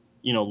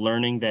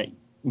 learning that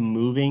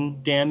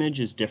moving damage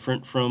is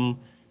different from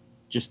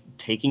just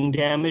taking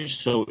damage.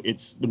 So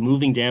it's the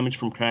moving damage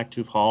from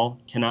Cracktooth Hall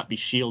cannot be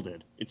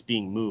shielded. It's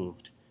being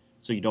moved.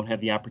 So you don't have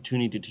the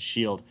opportunity to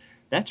shield.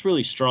 That's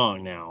really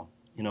strong now.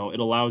 It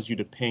allows you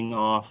to ping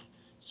off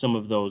some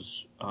of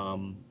those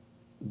 1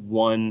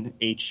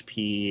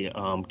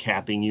 HP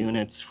capping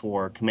units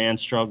for command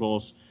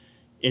struggles.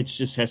 It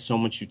just has so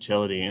much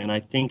utility. And I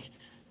think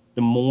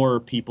the more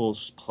people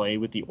play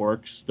with the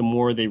Orcs, the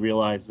more they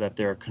realize that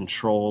their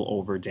control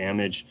over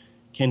damage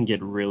can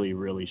get really,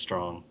 really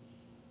strong.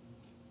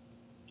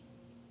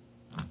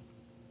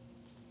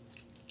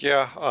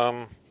 Yeah,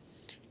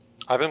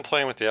 I've been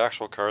playing with the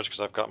actual cards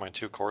because I've got my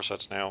 2 core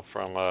sets now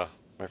from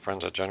my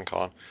friends at Gen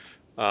Con.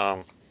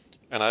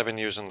 And I've been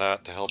using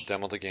that to help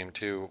demo the game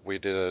too. We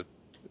did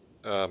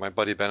my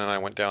buddy Ben and I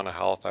went down to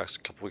Halifax a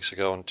couple weeks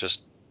ago and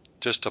just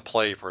to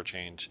play for a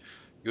change.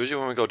 Usually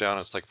when we go down,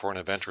 it's like for an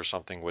event or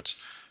something, which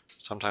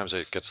sometimes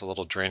it gets a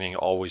little draining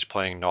always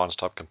playing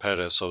nonstop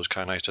competitive. So it was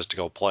kind of nice just to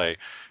go play.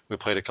 We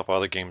played a couple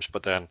other games,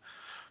 but then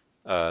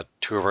 2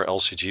 of our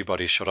LCG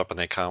buddies showed up and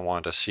they kind of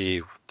wanted to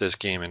see this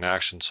game in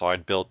action. So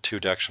I'd built 2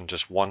 decks from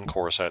just 1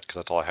 core set because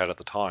that's all I had at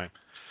the time.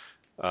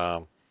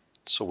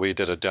 So we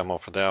did a demo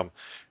for them.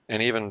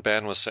 And even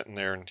Ben was sitting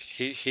there, and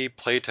he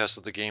play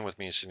tested the game with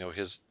me. So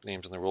his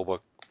name's in the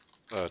rulebook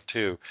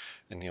too,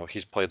 and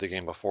he's played the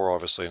game before,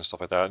 obviously, and stuff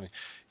like that. And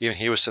even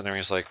he was sitting there, and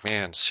he's like,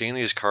 "Man, seeing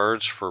these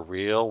cards for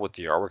real with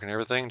the artwork and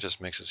everything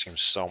just makes it seem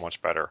so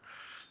much better."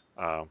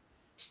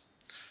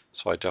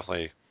 So I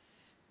definitely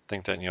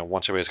think that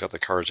once everybody's got the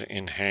cards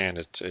in hand,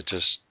 it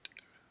just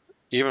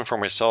even for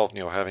myself,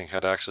 having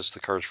had access to the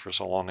cards for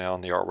so long now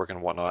and the artwork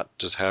and whatnot,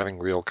 just having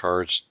real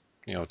cards,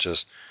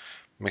 just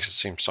makes it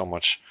seem so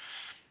much.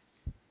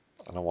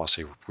 I don't want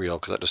to say real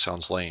because that just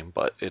sounds lame,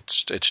 but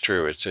it's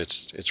true.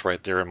 It's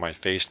right there in my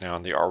face now,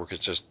 and the artwork is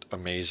just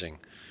amazing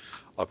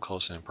up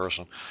close and in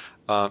person.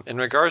 In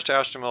regards to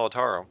Astra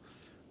Militarum,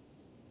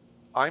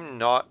 I'm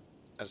not,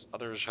 as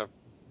others have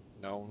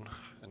known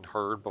and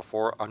heard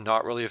before, I'm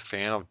not really a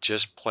fan of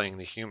just playing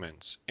the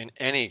humans in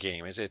any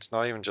game. It's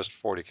not even just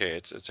 40k.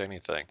 It's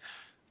anything.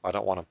 I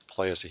don't want to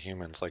play as the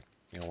humans. Like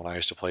when I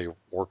used to play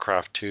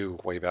Warcraft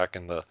 2 way back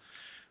in the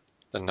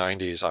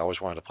 90s, I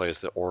always wanted to play as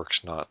the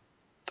orcs, not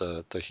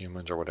the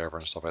humans or whatever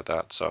and stuff like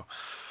that. So,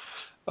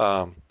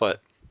 but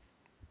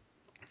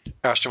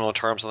Astra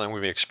Militarum is something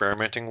we'll be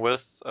experimenting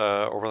with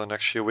over the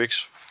next few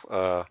weeks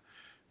while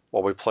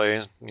we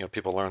play.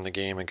 People learn the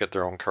game and get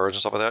their own cards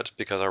and stuff like that. Just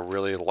because I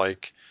really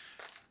like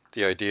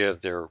the idea of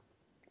their,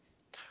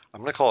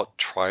 I'm going to call it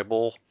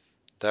tribal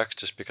decks,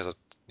 just because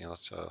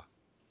it's a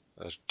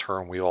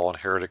term we all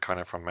inherited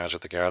kind of from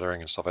Magic the Gathering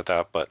and stuff like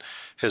that. But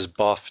his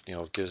buff,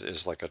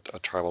 is like a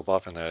tribal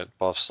buff, in that it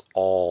buffs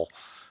all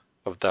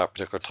of that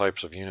particular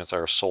types of units that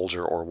are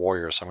soldier or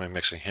warrior. So I'm going to be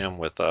mixing him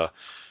with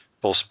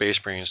both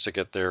Space Marines to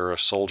get their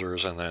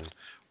soldiers and then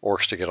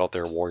Orcs to get out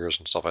their warriors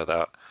and stuff like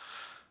that.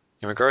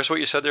 In regards to what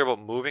you said there about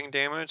moving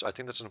damage, I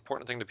think that's an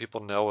important thing that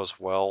people know as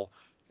well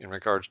in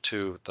regards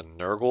to the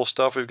Nurgle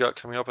stuff we've got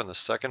coming up in the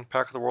second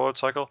pack of the Warlord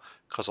cycle,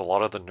 because a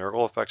lot of the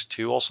Nurgle effects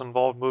too also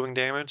involve moving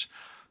damage.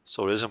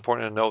 So it is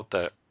important to note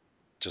that,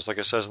 just like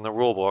it says in the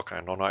rulebook,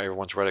 I know not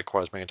everyone's read it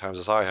quite as many times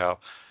as I have,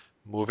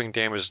 moving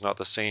damage is not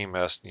the same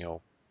as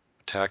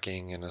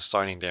attacking and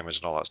assigning damage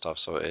and all that stuff.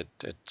 So it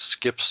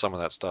skips some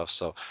of that stuff.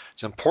 So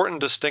it's an important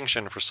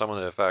distinction for some of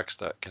the effects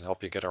that can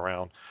help you get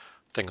around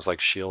things like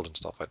shield and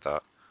stuff like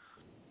that.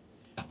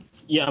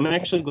 Yeah, I'm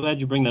actually glad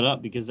you bring that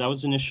up because I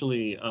was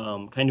initially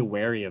kind of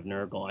wary of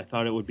Nurgle. I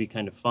thought it would be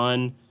kind of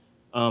fun.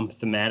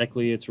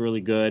 Thematically, it's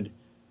really good.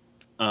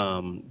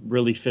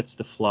 Really fits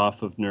the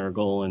fluff of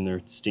Nurgle and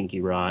their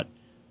stinky rot.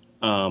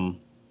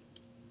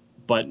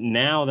 But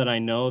now that I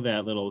know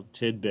that little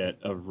tidbit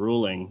of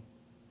ruling,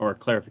 or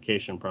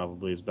clarification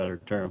probably is a better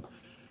term,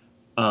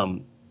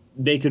 um,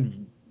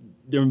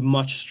 they're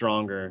much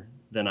stronger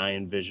than I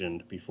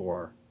envisioned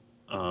before.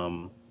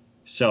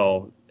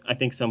 So I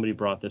think somebody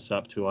brought this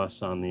up to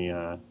us on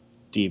the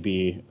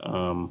DB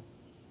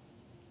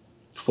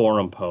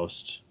forum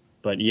post.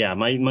 But yeah,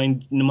 my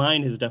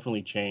mind has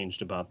definitely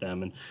changed about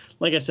them. And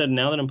like I said,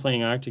 now that I'm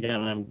playing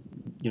Octagon,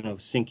 and I'm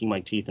sinking my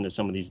teeth into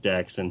some of these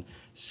decks and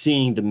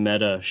seeing the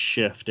meta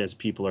shift as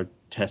people are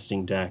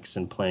testing decks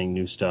and playing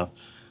new stuff.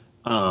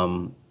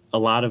 A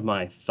lot of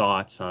my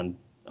thoughts on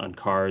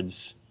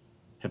cards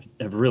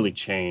have really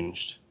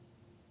changed.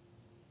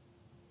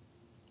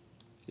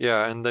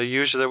 Yeah, and the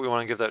user that we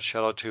want to give that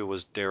shout out to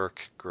was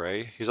Derek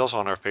Gray. He's also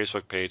on our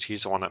Facebook page.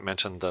 He's the one that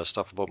mentioned the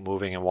stuff about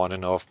moving and wanted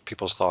to know if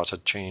people's thoughts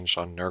had changed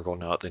on Nurgle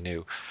now that they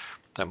knew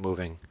that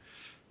moving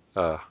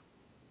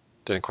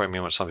didn't quite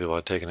mean what some people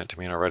had taken it to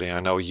mean already.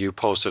 I know you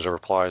posted a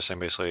reply saying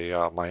basically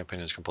my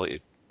opinion is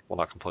completely, well,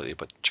 not completely,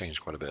 but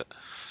changed quite a bit.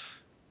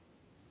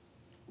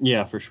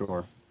 Yeah, for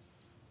sure.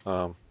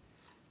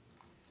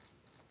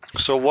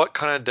 So what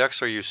kind of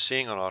decks are you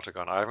seeing on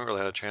Octagon? I haven't really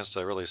had a chance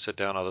to really sit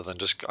down other than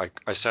just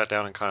I sat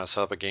down and kind of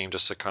set up a game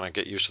just to kind of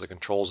get used to the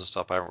controls and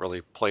stuff. I haven't really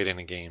played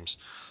any games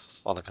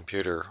on the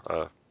computer.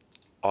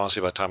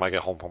 Honestly, by the time I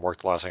get home from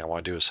work, the last thing I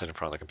want to do is sit in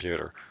front of the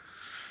computer.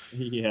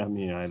 Yeah,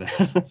 me either.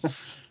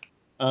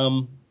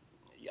 um,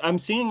 I'm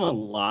seeing a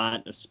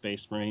lot of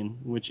Space Marine,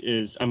 which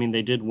is, I mean,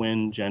 they did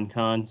win Gen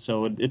Con,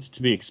 so it's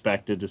to be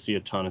expected to see a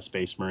ton of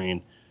Space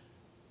Marine.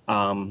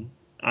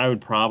 I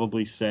would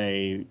probably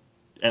say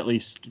at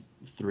least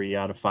 3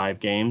 out of 5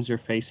 games you're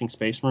facing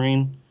Space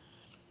Marine.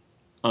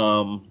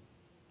 Um,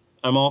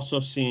 I'm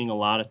also seeing a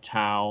lot of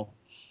Tau,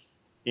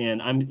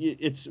 and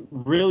it's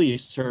really a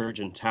surge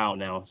in Tau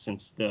now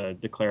since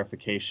the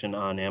clarification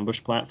on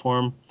Ambush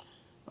platform.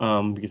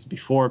 Because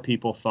before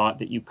people thought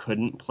that you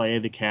couldn't play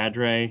the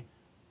Cadre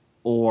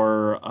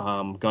or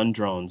gun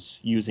drones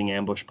using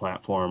Ambush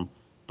platform,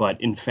 but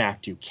in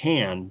fact you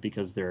can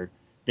because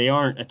they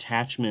aren't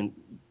attachment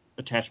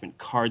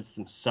cards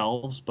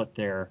themselves, but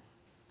their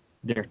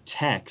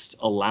text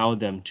allow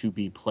them to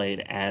be played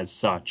as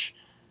such.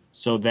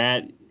 So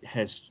that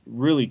has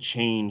really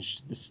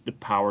changed the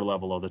power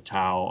level of the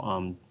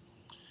Tau.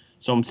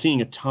 So I'm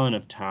seeing a ton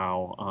of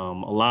Tau,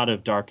 a lot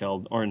of Dark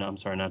Eld, or no, I'm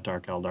sorry, not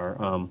Dark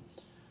Eldar,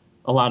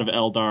 a lot of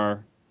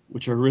Eldar,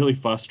 which are really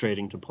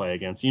frustrating to play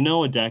against. You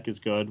know a deck is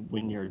good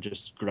when you're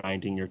just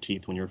grinding your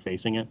teeth when you're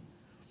facing it,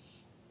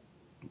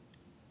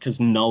 because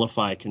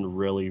Nullify can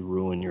really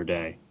ruin your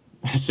day.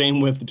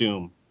 Same with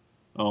Doom.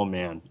 Oh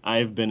man,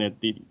 I've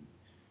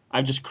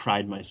just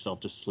cried myself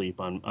to sleep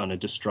on a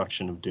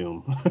destruction of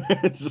Doom.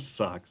 It just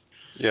sucks.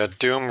 Yeah,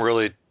 Doom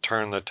really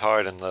turned the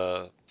tide in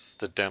the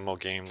demo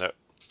game that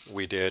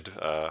we did.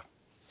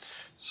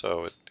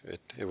 So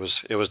it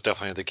was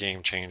definitely the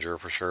game changer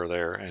for sure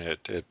there, and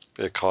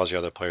it caused the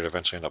other player to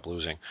eventually end up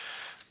losing.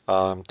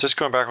 Just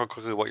going back real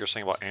quickly to what you're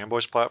saying about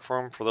Ambush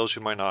platform, for those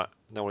who might not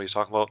know what he's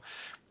talking about,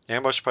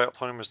 Ambush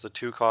platform is the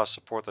 2-cost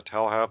support that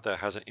Tau have that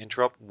has an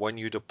interrupt when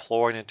you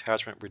deploy an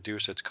attachment,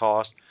 reduce its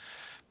cost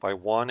by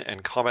 1,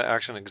 and combat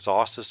action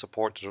exhausts the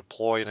support to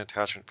deploy an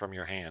attachment from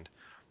your hand.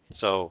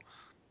 So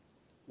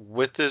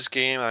with this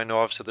game, I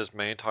know I've said this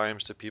many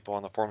times to people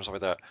on the forums and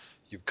stuff like that,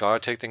 you've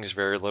got to take things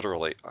very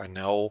literally. I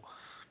know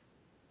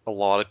a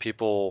lot of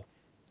people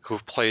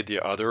who've played the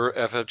other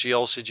FFG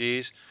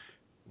LCGs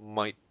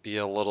might be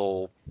a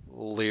little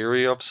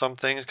leery of some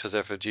things because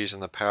FFG's in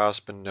the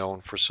past been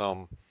known for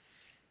some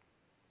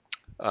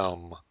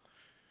um,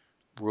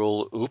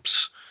 rule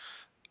oops.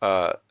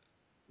 Uh,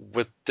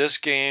 with this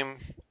game,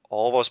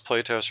 all of us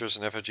playtesters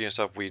and FFG and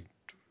stuff,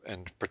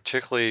 and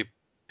particularly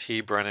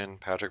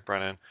Patrick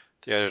Brennan,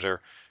 the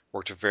editor,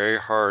 worked very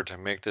hard to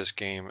make this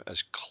game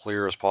as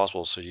clear as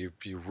possible. So you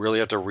really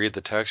have to read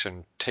the text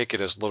and take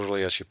it as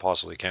literally as you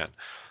possibly can.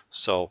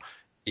 So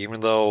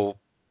even though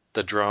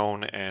the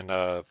drone and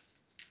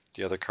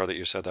the other card that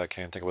you said that I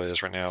can't think of what it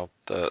is right now,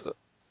 the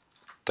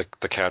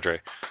cadre,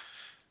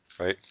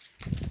 right?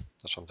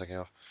 That's what I'm thinking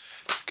of.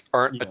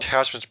 Aren't Yeah.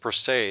 attachments per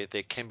se.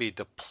 They can be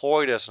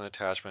deployed as an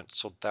attachment,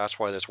 so that's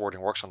why this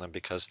wording works on them,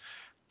 because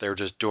they're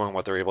just doing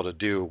what they're able to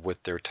do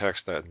with their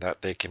text,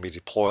 that they can be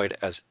deployed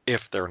as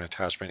if they're an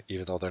attachment,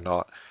 even though they're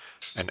not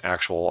an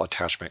actual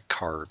attachment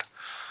card.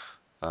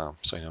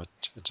 So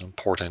it's an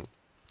important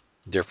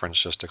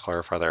difference just to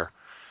clarify there.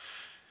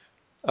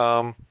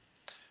 Um,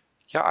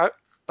 yeah,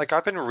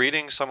 I've been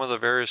reading some of the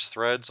various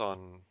threads on,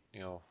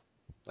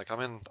 like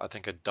I'm in I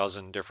think a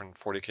dozen different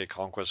 40k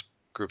conquest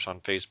groups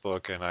on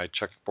Facebook, and I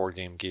check Board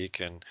Game Geek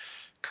and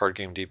Card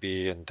Game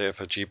DB and the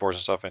FFG boards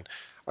and stuff, and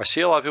I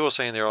see a lot of people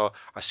saying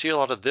I see a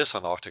lot of this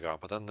on Octagon,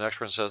 but then the next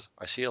person says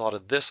I see a lot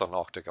of this on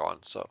Octagon.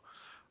 So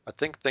I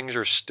think things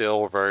are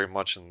still very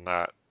much in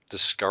that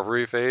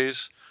discovery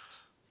phase.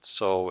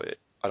 So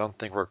I don't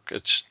think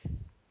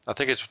I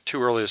think it's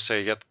too early to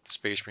say yet that the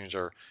Space Marines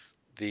are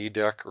the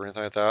deck or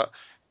anything like that.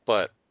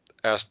 But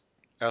as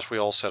as we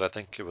all said, I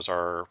think it was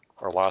our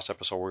last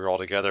episode we were all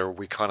together,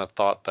 we kind of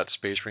thought that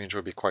Space Marines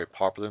would be quite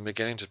popular in the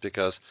beginning just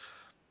because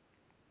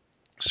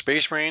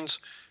Space Marines,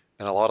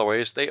 in a lot of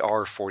ways, they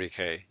are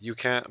 40K. You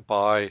can't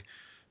buy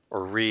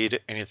or read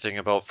anything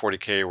about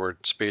 40K where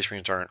Space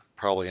Marines aren't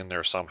probably in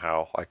there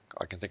somehow.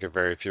 I can think of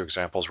very few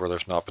examples where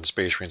there's not been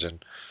Space Marines in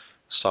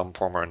some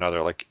form or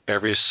another. Like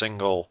every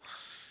single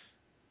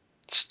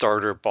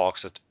starter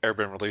box that's ever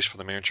been released for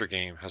the miniature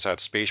game has had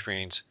Space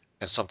Marines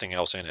and something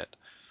else in it.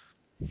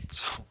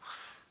 So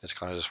it's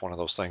kind of just one of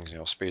those things.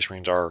 Space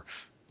Marines are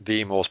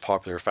the most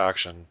popular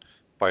faction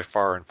by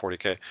far in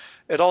 40K.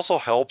 It also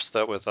helps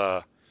that with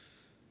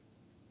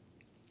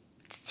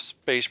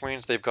Space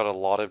Marines, they've got a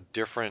lot of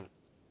different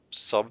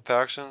sub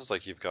factions.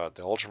 Like you've got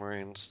the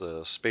Ultramarines,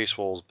 the Space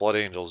Wolves, Blood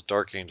Angels,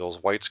 Dark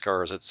Angels, White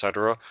Scars,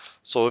 etc.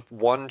 So if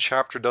one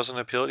chapter doesn't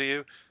appeal to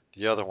you,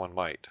 the other one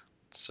might.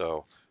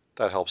 So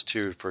that helps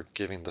too for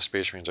giving the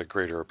Space Marines a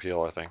greater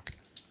appeal, I think.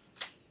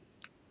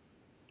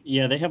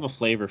 Yeah, they have a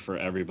flavor for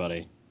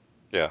everybody.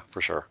 Yeah,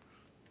 for sure.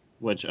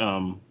 Which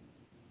Alpha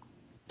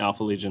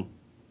Legion,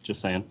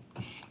 just saying.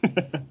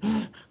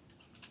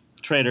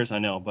 Traders, I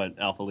know, but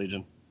Alpha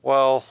Legion.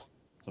 Well,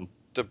 Some.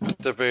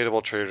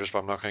 debatable traders, but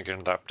I'm not going to get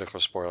into that particular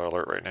spoiler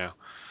alert right now.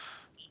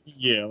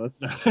 Yeah,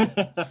 let's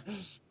not.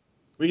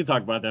 We can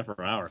talk about that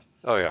for hours.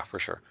 Oh yeah, for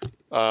sure.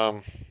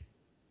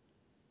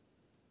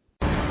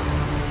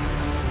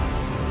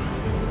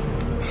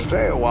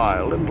 Stay a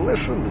while and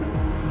listen.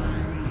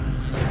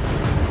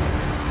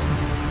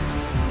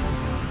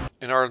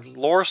 In our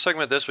lore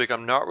segment this week,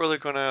 I'm not really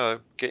going to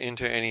get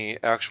into any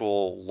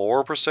actual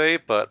lore per se,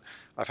 but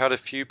I've had a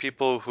few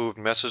people who've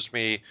messaged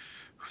me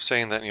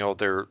saying that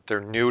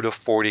they're new to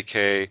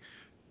 40K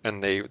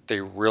and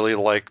they really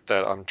like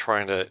that I'm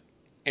trying to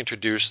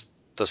introduce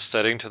the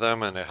setting to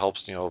them and it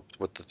helps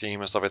with the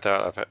theme and stuff like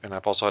that.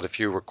 I've also had a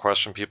few requests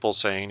from people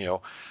saying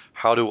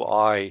how do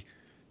I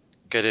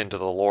get into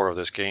the lore of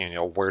this game?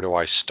 Where do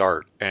I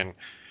start? And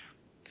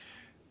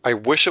I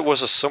wish it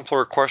was a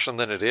simpler question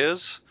than it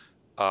is,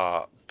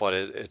 but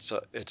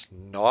it's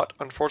not,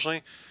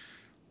 unfortunately.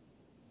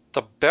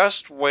 The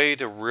best way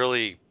to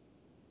really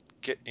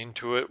get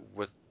into it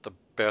with the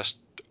best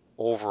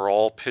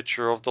overall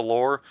picture of the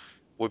lore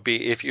would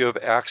be if you have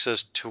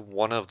access to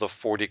one of the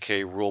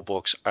 40K rule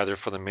books, either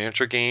for the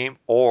miniature game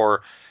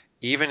or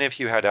even if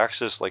you had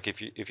access, like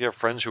if you have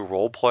friends who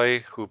who play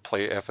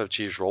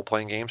FFG's role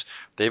playing games,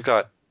 they've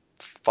got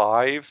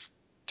 5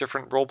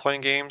 different role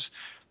playing games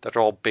that are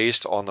all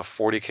based on the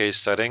 40K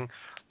setting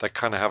that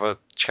kind of have a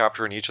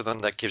chapter in each of them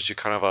that gives you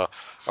kind of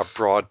a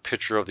broad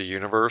picture of the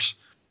universe.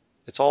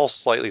 It's all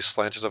slightly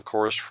slanted, of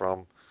course,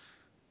 from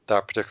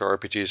that particular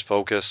RPG's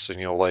focus.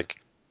 And like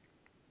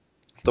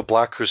the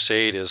Black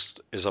Crusade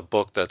is a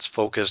book that's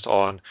focused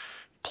on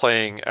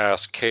playing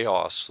as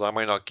Chaos. So that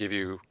might not give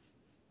you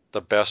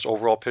the best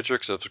overall picture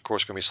because it's of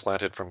course going to be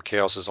slanted from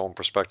Chaos's own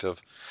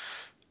perspective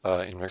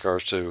in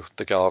regards to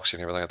the galaxy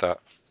and everything like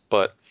that.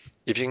 But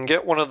if you can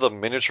get one of the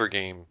miniature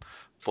game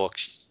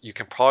books, you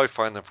can probably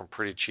find them for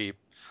pretty cheap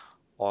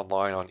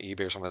online on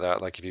eBay or something like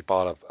that. Like if you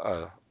bought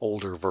a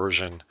older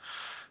version,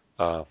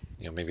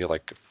 maybe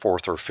like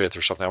fourth or fifth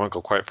or something. I won't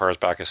go quite far as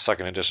back as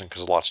second edition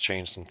because a lot's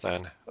changed since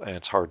then and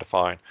it's hard to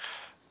find.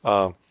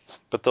 Um,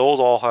 but those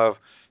all have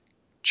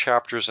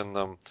chapters in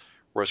them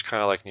where it's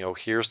kind of like,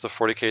 here's the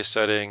 40K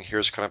setting,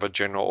 here's kind of a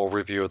general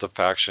overview of the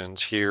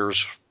factions,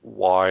 here's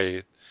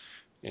why,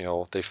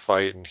 they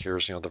fight, and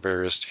here's, the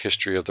various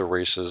history of the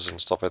races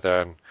and stuff like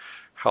that, and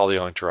how they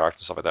all interact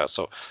and stuff like that.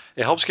 So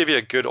it helps give you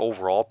a good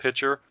overall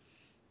picture.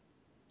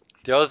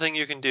 The other thing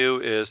you can do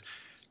is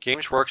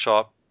Games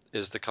Workshop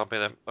is the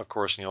company that, of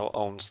course,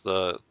 owns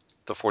the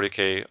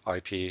 40K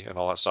IP and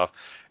all that stuff,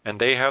 and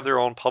they have their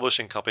own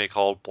publishing company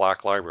called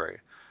Black Library.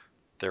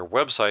 Their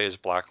website is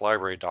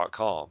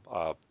blacklibrary.com.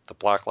 The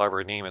Black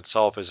Library name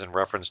itself is in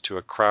reference to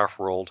a craft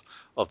world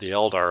of the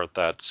Eldar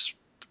that's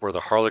where the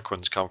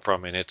Harlequins come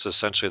from, and it's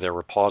essentially their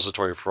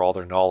repository for all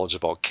their knowledge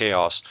about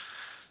chaos,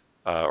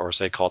 or as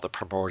they call it, the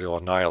Primordial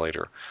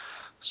Annihilator.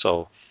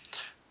 So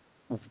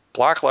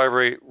Black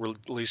Library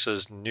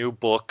releases new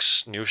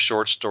books, new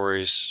short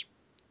stories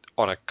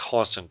on a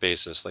constant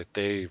basis. Like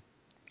they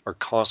are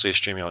constantly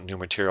streaming out new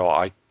material.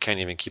 I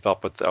can't even keep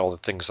up with all the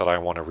things that I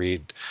want to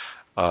read.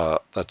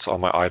 That's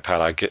on my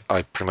iPad.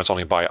 I pretty much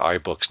only buy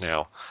iBooks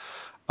now.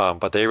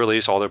 But they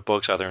release all their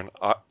books either in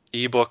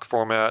ebook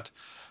format.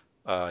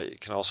 You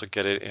can also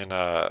get it in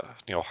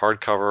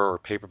hardcover or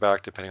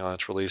paperback depending on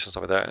its release and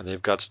stuff like that. And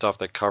they've got stuff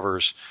that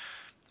covers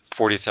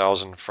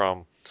 40,000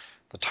 from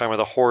the time of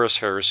the Horus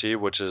Heresy,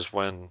 which is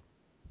when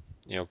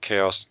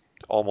Chaos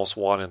almost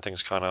won and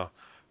things kind of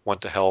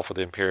went to hell for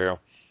the Imperium.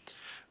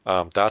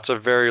 That's a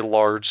very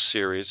large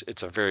series.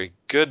 It's a very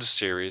good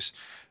series.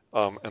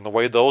 And the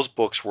way those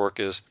books work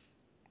is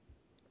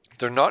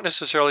they're not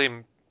necessarily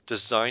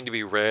designed to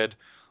be read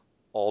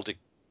all to,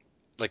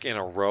 like in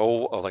a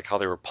row of like how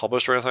they were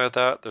published or anything like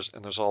that.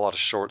 There's a lot of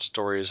short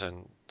stories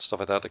and stuff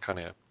like that that kind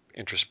of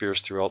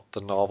intersperse throughout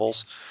the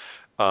novels.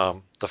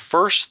 The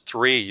first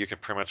 3 you can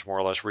pretty much more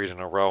or less read in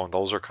a row, and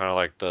those are kind of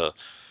like the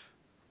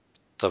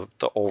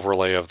the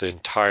overlay of the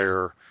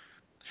entire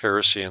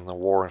heresy and the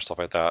war and stuff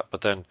like that.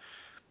 But then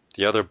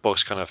the other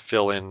books kind of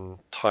fill in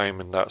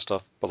time and that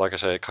stuff. But like I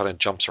said, it kind of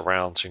jumps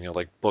around. So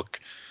like book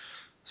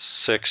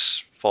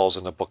 6 falls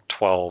into book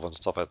 12 and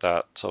stuff like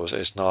that. So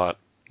it's not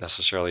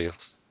necessarily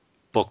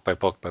book by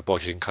book by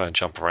book. You can kind of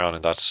jump around,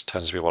 and that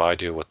tends to be what I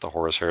do with the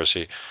Horus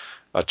Heresy.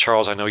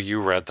 Charles, I know you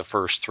read the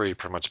first 3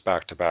 pretty much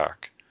back to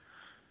back.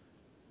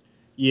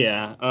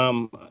 Yeah,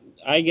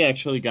 I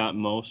actually got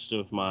most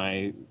of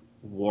my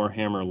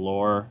Warhammer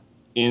lore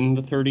in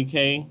the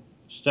 30K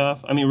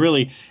stuff. I mean,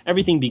 really,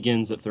 everything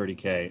begins at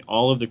 30K.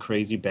 All of the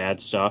crazy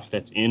bad stuff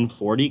that's in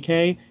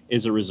 40K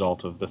is a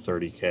result of the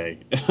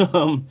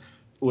 30K,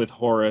 with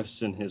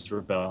Horus and his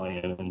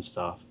rebellion and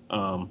stuff.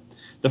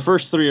 The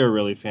first 3 are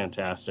really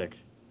fantastic.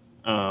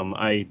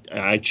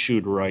 I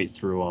chewed right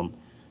through them,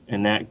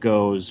 and that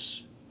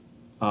goes.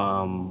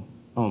 Oh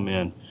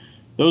man,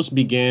 those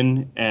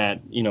begin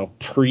at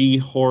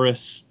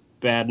pre-Horus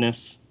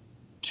badness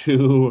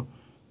to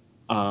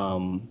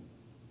um,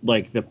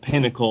 like the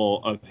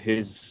pinnacle of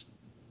his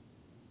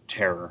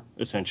terror,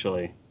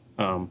 essentially.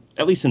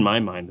 At least in my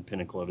mind, the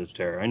pinnacle of his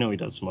terror. I know he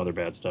does some other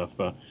bad stuff,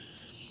 but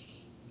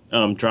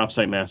Drop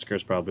Site Massacre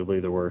is probably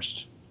the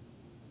worst.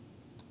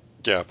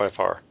 Yeah, by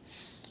far.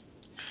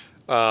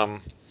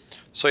 Um,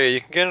 so yeah,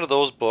 you can get into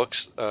those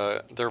books.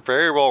 They're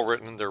very well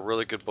written. They're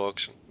really good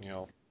books.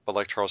 But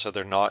like Charles said,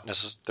 they're not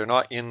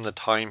in the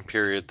time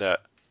period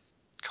that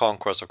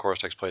Conquest, of course,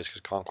 takes place,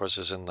 because Conquest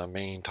is in the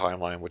main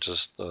timeline, which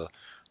is the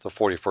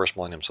 41st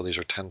millennium. So these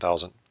are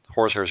 10,000.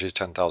 Horus Heresy is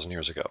 10,000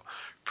 years ago,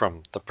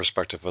 from the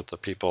perspective of the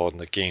people in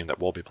the game that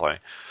we'll be playing.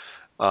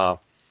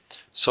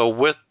 So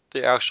with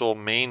the actual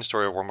main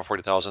story of Warhammer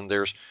 40,000,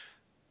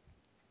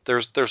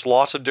 there's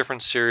lots of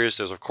different series.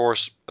 There's of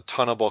course a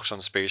ton of books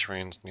on Space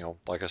Marines.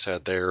 Like I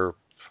said, they are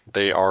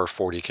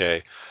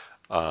 40K.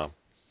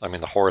 I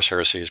mean, the Horus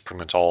Heresy is pretty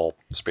much all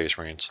Space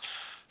Marines.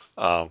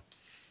 Um,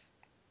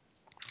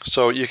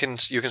 so you can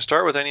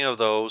start with any of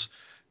those.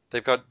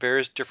 They've got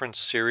various different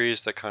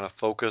series that kind of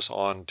focus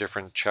on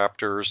different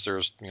chapters.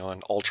 There's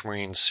an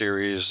Ultramarine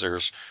series.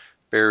 There's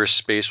various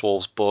Space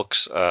Wolves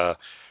books.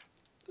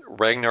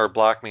 Ragnar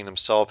Blackmane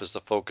himself is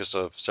the focus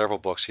of several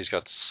books. He's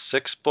got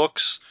 6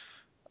 books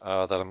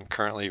that I'm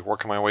currently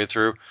working my way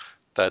through.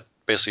 That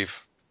basically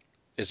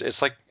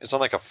it's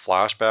not like a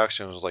flashback.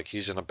 So it was like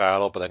he's in a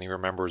battle, but then he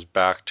remembers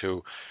back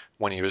to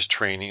when he was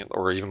training,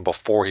 or even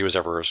before he was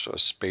ever a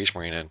Space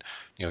Marine, and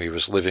he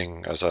was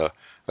living as a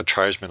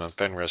tribesman on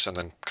Fenris, and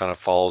then kind of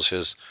follows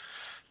his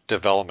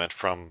development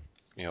from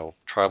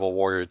tribal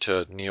warrior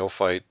to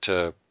neophyte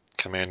to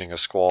commanding a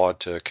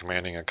squad to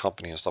commanding a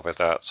company and stuff like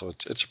that. So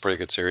it's a pretty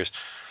good series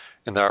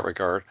in that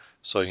regard.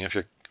 So if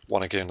you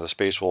want to get into the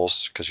Space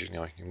Wolves, because you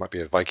might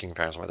be a Viking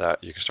fan or something like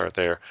that, you can start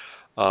there.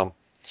 Um,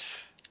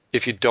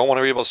 if you don't want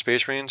to read about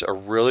Space Marines, a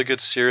really good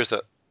series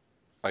that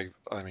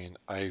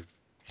I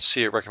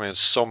see it recommended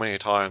so many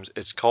times.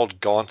 It's called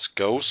Gaunt's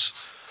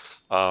Ghosts.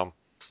 Um,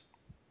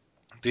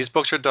 these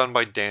books are done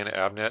by Dan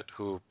Abnett,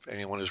 who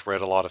anyone who's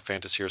read a lot of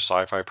fantasy or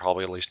sci-fi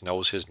probably at least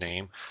knows his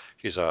name.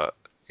 He's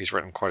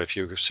written quite a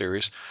few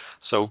series.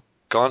 So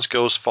Gaunt's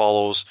Ghost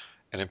follows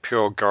an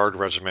Imperial Guard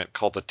regiment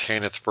called the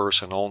Tanith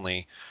First and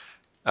Only,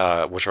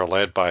 which are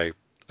led by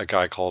a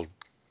guy called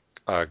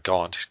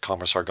Gaunt,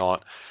 Commissar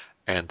Gaunt,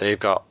 and they've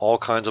got all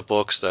kinds of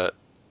books that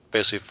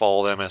basically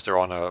follow them as they're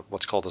on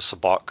what's called a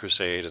Sabbat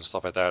crusade and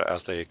stuff like that,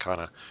 as they kind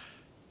of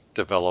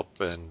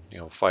develop and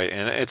fight.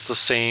 And it's the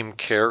same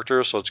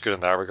character, so it's good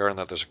in that regard, and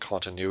that there's a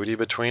continuity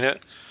between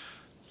it.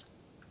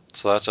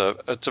 So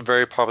it's a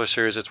very popular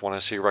series. It's one I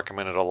see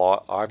recommended a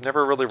lot. I've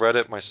never really read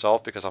it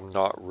myself because I'm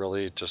not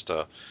really just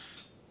an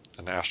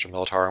Astra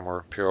Militarum or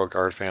Imperial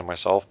Guard fan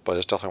myself, but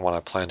it's definitely one I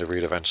plan to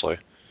read eventually.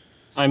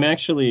 I'm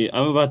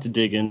about to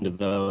dig into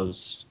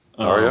those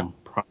Are you?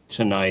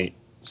 tonight,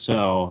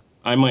 so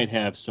I might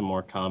have some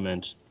more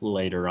comment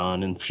later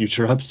on in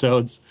future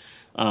episodes.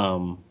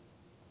 Um,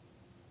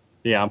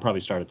 yeah, I'll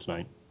probably start it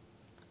tonight.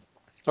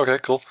 Okay,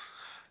 cool.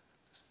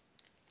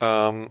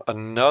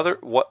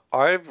 What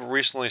I've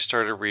recently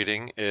started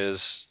reading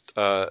is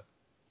the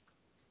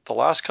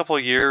last couple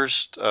of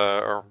years,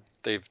 or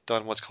they've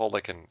done what's called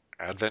like an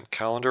advent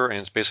calendar, and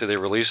it's basically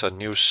they release a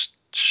new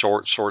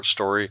short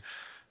story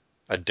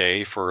a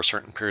day for a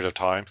certain period of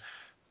time.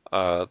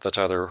 That's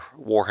either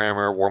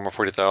Warhammer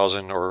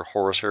 40,000, or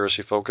Horus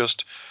Heresy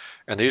focused.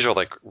 And these are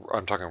like,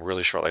 I'm talking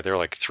really short, like they're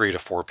like 3 to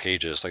 4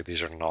 pages. Like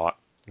these are not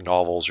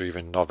novels or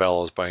even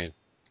novellas by any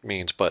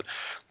means, but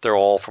they're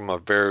all from a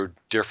very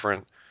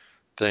different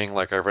thing.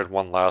 Like I read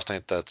one last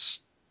night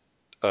that's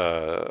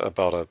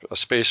about a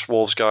Space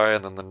Wolves guy,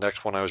 and then the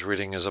next one I was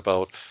reading is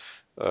about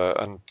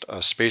a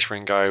Space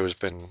Marine guy who's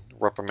been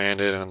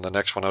reprimanded, and the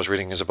next one I was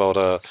reading is about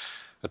a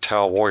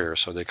Tau warrior.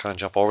 So they kind of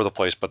jump over the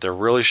place, but they're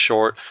really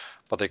short,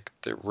 but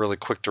they're really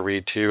quick to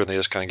read too, and they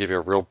just kind of give you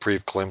a real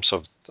brief glimpse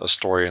of a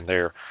story in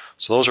there.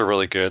 So those are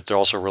really good. They're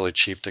also really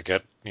cheap to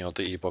get,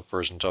 the ebook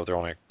versions of. They're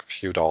only a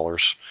few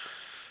dollars.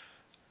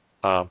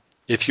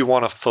 If you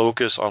want to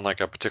focus on like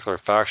a particular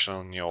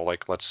faction,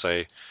 like let's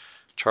say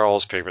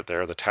Charles' favorite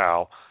there, the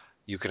Tau,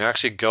 you can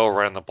actually go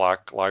right on the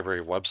Black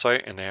Library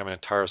website, and they have an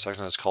entire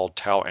section that's called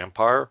Tau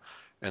Empire,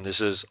 and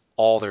this is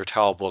all their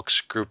Tau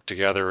books grouped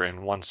together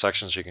in one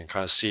section, so you can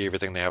kind of see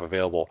everything they have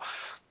available.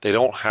 They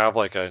don't have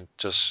like a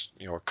just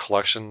a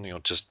collection,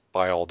 just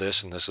buy all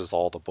this and this is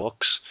all the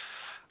books.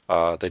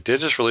 They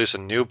did just release a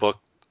new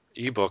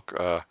ebook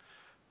a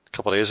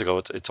couple of days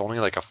ago. It's only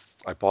like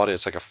I bought it.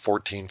 It's like a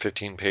 14,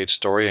 15 page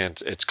story,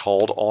 and it's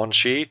called On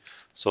Shi.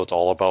 So it's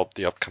all about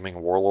the upcoming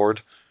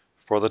warlord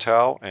for the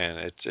Tau, and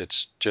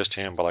it's just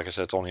him. But like I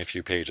said, it's only a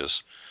few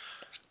pages,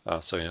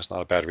 so it's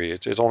not a bad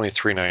read. It's only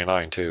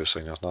 $3.99 too, so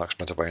it's not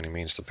expensive by any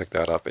means to pick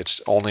that up.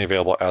 It's only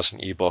available as an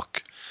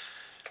ebook.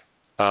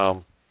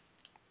 Um,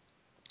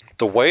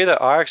 the way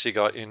that I actually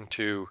got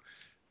into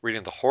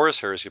reading the Horus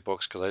Heresy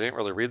books, because I didn't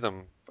really read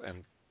them,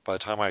 and by the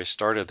time I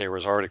started, there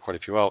was already quite a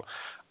few out.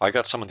 I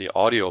got some of the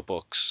audio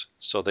books,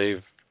 so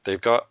they've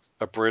got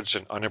abridged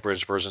and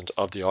unabridged versions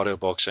of the audio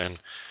books, and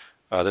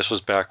this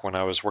was back when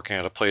I was working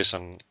at a place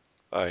and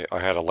I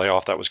had a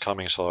layoff that was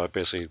coming, so I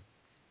basically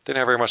didn't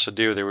have very much to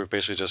do. They were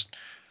basically just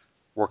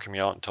working me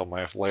out until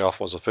my layoff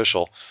was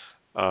official,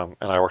 and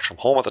I worked from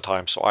home at the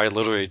time, so I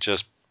literally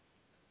just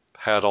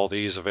had all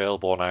these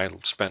available, and I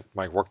spent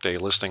my workday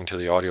listening to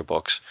the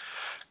audiobooks,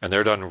 and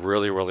they're done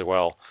really, really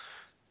well.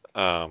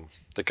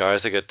 The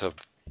guys that get to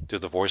do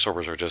the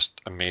voiceovers are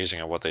just amazing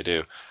at what they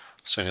do.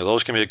 So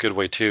those can be a good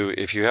way too.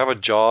 If you have a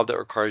job that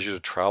requires you to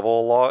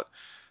travel a lot,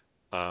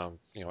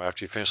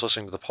 after you finish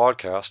listening to the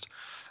podcast,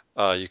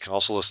 you can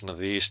also listen to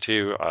these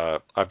too.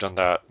 I've done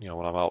that,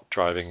 when I'm out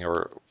driving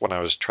or when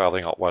I was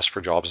traveling out west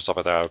for jobs and stuff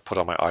like that. I would put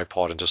on my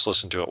iPod and just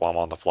listen to it while I'm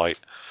on the flight,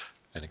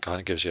 and it kind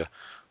of gives you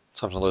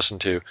something to listen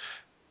to.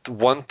 The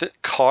one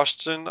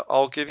caution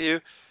I'll give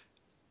you: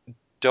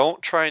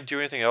 don't try and do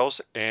anything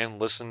else and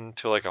listen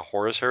to like a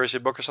Horus Heresy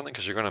book or something,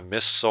 because you're going to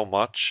miss so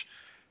much.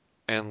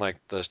 And like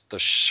the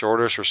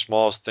shortest or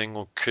smallest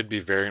thing could be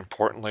very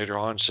important later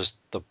on. It's just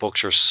the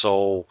books are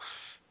so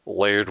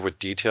layered with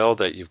detail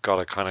that you've got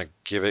to kind of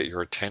give it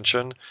your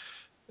attention.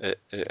 I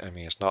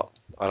mean, it's not.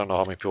 I don't know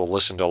how many people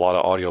listen to a lot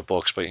of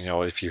audiobooks, but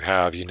if you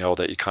have,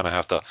 that you kind of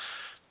have to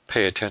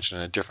pay attention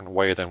in a different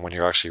way than when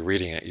you're actually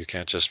reading it. You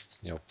can't just,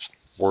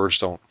 words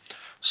don't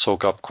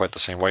soak up quite the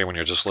same way when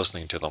you're just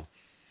listening to them.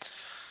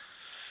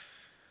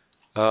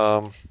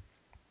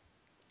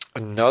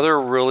 Another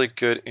really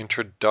good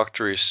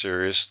introductory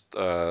series.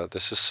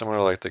 This is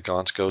similar like the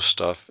Gaunt's Ghost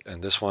stuff,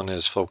 and this one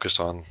is focused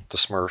on the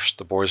Smurfs,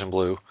 the Boys in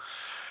Blue.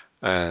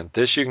 And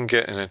this you can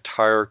get an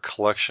entire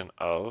collection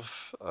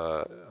of.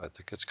 I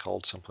think it's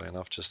called simply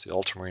enough just the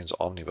Ultramarines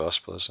Omnibus,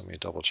 but let me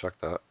double check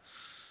that.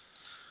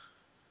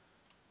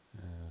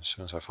 As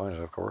soon as I find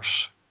it, of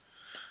course.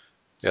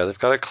 Yeah, they've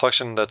got a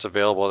collection that's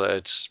available. I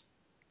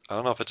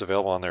don't know if it's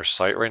available on their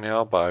site right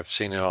now, but I've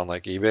seen it on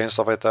like eBay and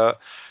stuff like that.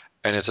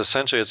 And it's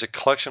a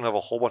collection of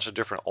a whole bunch of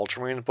different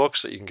Ultramarine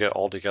books that you can get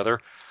all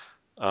together.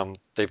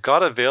 They've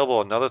got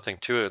available another thing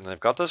too, and they've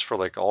got this for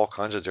like all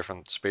kinds of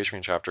different Space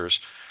Marine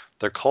chapters.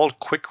 They're called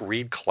quick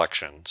read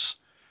collections,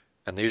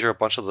 and these are a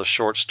bunch of the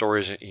short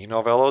stories and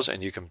e-novellas,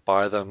 and you can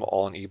buy them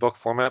all in ebook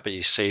format, but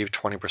you save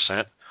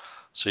 20%.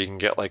 So you can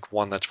get like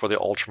one that's for the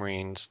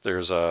Ultramarines.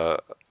 There's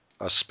a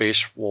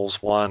Space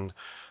Wolves one.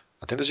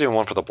 I think there's even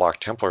one for the Black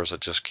Templars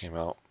that just came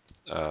out.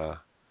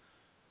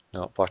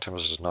 No, Black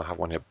Templars does not have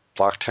one yet.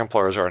 Black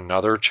Templars are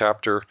another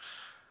chapter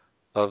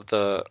of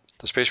the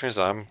Space Marines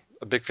that I'm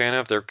a big fan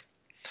of.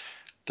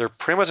 They're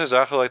pretty much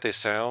exactly like they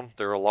sound.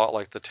 They're a lot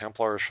like the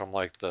Templars from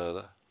like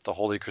the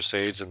Holy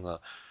Crusades in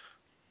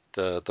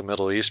the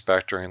Middle East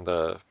back during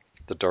the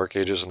Dark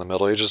Ages and the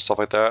Middle Ages and stuff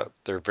like that.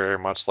 They're very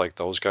much like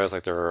those guys.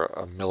 Like they're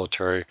a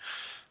military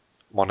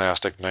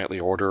monastic knightly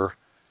order.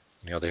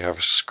 They have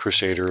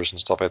crusaders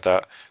and stuff like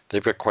that.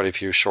 They've got quite a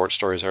few short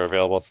stories that are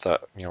available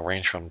that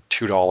range from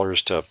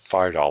 $2 to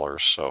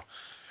 $5. So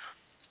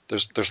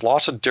there's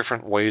lots of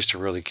different ways to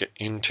really get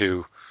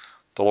into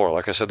the lore.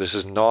 Like I said, it's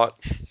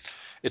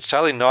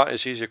sadly not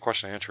as easy a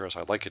question to answer as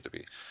I'd like it to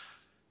be.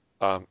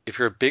 If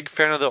you're a big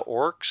fan of the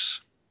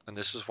orcs, and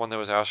this is one that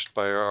was asked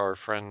by our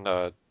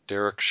friend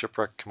Derek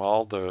Shipwreck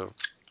Kamal,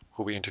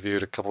 who we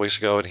interviewed a couple weeks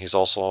ago, and he's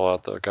also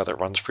the guy that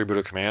runs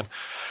Freebooter Command.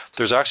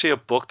 There's actually a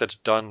book that's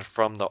done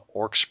from the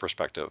orcs'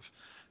 perspective.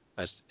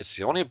 It's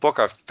the only book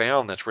I've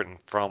found that's written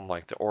from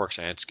like the orcs,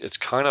 and it's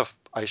kind of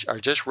I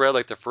just read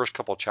like the first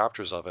couple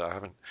chapters of it. I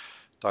haven't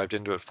dived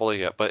into it fully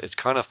yet, but it's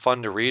kind of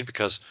fun to read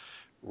because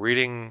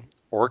reading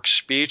orc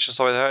speech and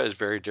stuff like that is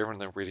very different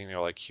than reading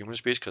like human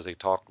speech, because they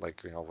talk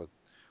like with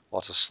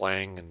lots of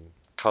slang and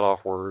cut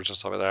off words and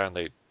stuff like that,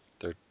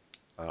 and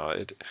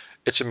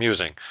it's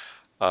amusing.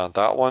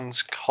 That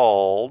one's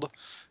called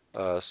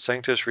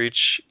Sanctus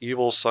Reach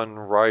Evil Sun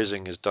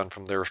Rising, is done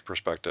from their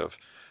perspective,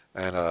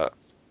 and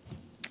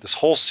this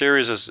whole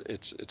series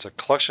it's a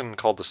collection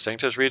called the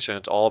Sanctus Reach, and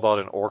it's all about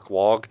an orc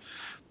wog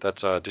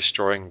that's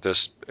destroying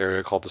this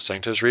area called the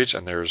Sanctus Reach,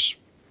 and there's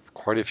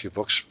quite a few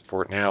books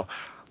for it now.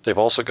 They've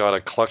also got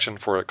a collection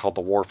for it called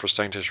the War for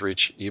Sanctus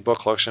Reach ebook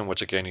collection,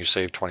 which again you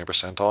save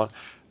 20% on,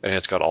 and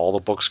it's got all the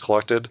books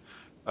collected.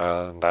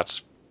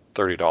 That's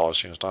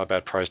 $30. It's not a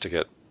bad price to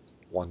get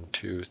one,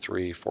 two,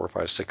 three, four,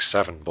 five, six,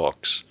 7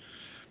 books.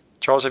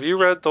 Charles, have you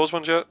read those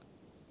ones yet?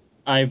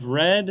 I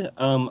read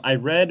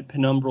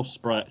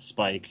Penumbral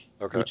Spike,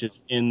 Okay. which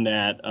is in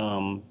that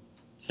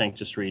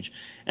Sanctus Reach,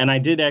 and I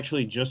did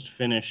actually just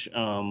finish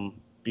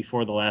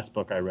before the last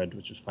book I read,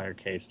 which was Fire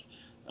Cased.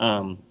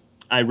 Um,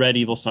 I read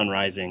Evil Sun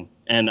Rising,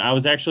 and I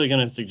was actually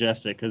going to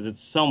suggest it because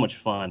it's so much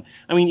fun.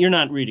 I mean, you're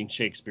not reading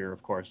Shakespeare,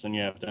 of course, and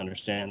you have to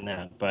understand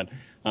that, but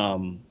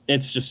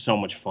it's just so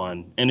much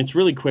fun, and it's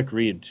really quick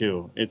read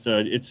too. It's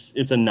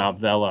a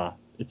novella.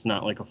 It's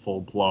not like a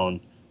full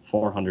blown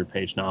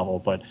 400-page novel,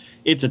 but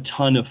it's a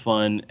ton of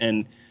fun,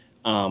 and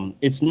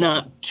it's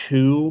not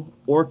too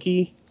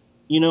orky.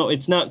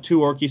 It's not too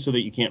orky so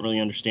that you can't really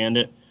understand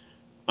it.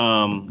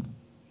 Um,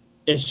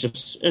 it's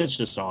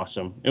just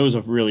awesome. It was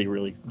a really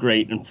really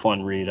great and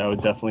fun read. I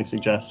would definitely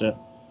suggest it.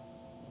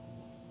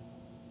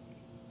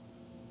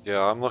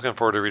 Yeah, I'm looking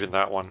forward to reading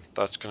that one.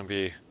 That's going to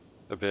be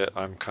a bit.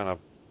 I'm kind of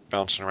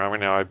bouncing around right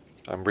now.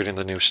 I'm reading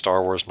the new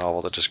Star Wars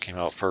novel that just came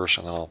out first,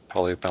 and then I'll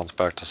probably bounce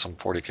back to some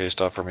 40K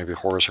stuff or maybe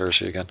Horus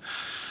Heresy again.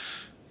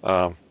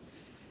 Um,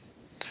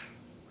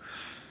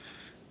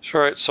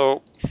 all right,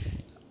 so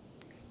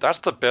that's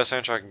the best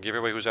answer I can give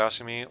everybody who's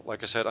asking me.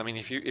 Like I said, I mean,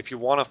 if you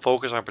want to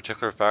focus on a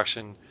particular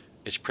faction,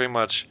 it's pretty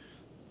much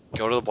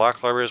go to the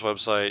Black Library's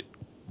website,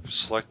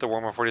 select the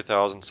Warhammer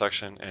 40,000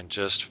 section, and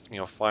just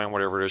find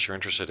whatever it is you're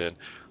interested in.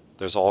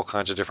 There's all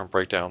kinds of different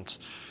breakdowns.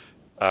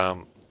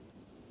 Um,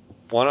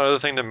 One other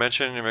thing to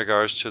mention in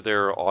regards to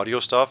their audio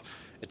stuff,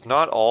 it's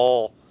not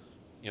all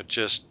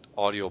just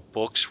audio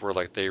books where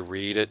like they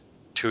read it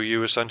to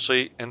you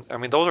essentially, and I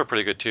mean those are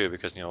pretty good too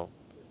because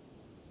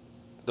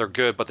they're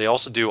good, but they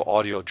also do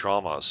audio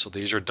dramas. So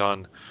these are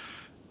done.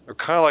 They're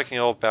kind of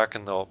like back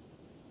in the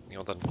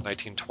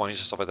 1920s and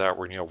stuff like that,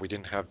 where we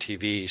didn't have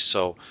TV,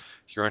 so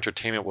your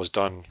entertainment was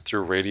done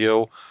through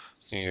radio.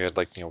 You had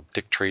like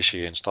Dick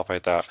Tracy and stuff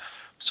like that.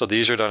 So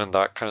these are done in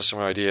that kind of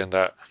similar idea, in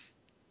that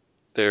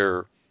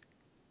they're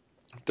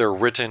they're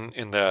written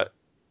in that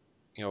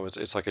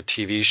it's like a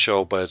TV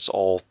show, but it's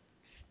all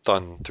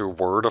done through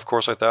Word, of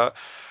course, like that.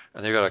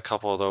 And they've got a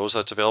couple of those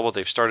that's available.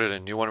 They've started a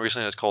new one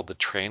recently that's called the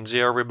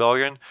Transia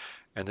Rebellion,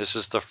 and this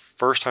is the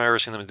first time I've ever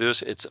seen them do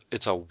this.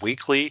 It's a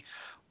weekly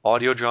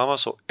audio drama,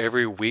 so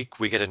every week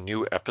we get a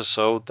new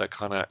episode that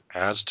kind of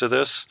adds to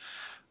this.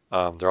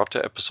 They're up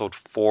to episode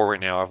 4 right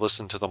now. I've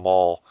listened to them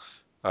all.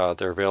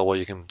 They're available.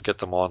 You can get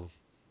them on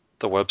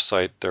the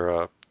website.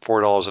 They're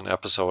 $4 an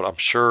episode. I'm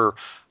sure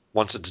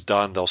once it's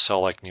done, they'll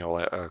sell like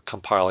a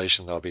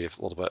compilation that'll be a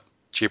little bit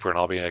cheaper, and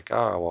I'll be like,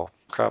 oh well,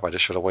 crap, I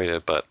just should have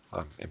waited, but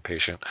I'm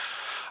impatient.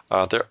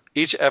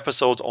 Each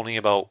episode's only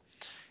about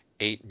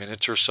 8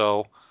 minutes or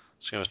so,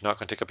 so it's not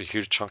going to take up a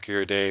huge chunk of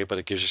your day, but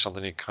it gives you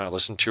something to kind of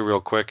listen to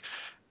real quick,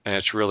 and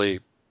it's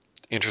really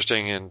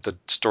interesting, and the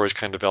story's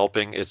kind of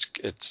developing.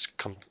 Its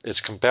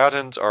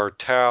combatants are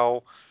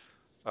Tau,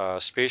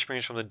 Space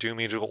Marines from the Doom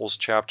Eagles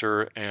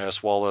chapter,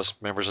 as well as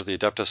members of the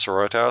Adeptus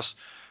Sororitas.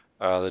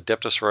 The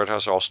Adeptus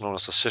Sororitas are also known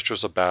as the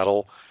Sisters of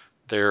Battle.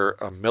 They're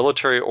a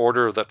military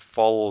order that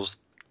follows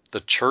the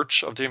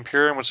Church of the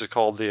Imperium, which is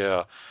called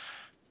the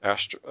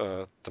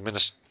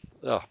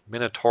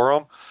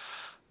Minatorum,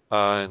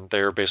 and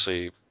they're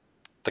basically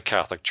the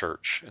Catholic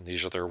Church, and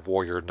these are their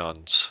warrior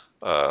nuns.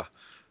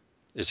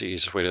 Is the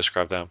easiest way to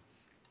describe them.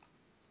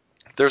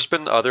 There's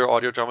been other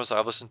audio dramas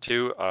I've listened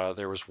to.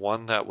 There was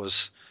one that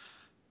was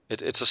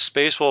it's a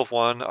Space Wolf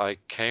one. I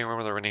can't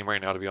remember the name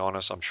right now, to be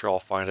honest. I'm sure I'll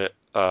find it.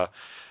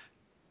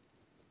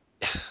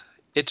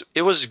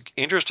 It was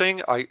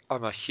interesting.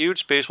 I'm a huge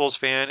Space Wolves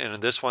fan, and in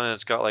this one,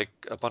 it's got like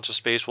a bunch of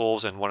Space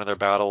Wolves, and one of their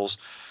battles,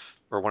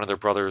 or one of their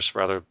brothers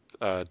rather,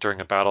 during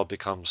a battle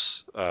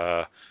becomes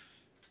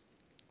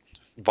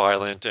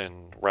violent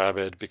and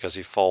rabid because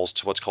he falls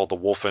to what's called the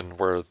Wolfen,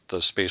 where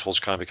the Space Wolves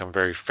kind of become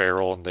very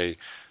feral, and they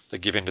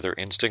give in to their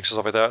instincts and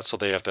stuff like that. So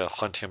they have to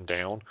hunt him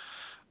down.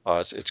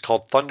 It's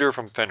called Thunder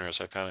from Fenris.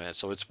 I found it.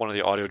 So it's one of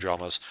the audio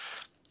dramas.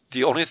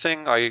 The only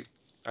thing I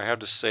have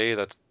to say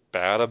that's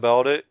bad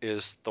about it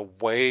is the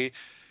way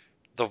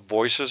the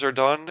voices are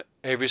done.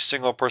 Every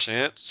single person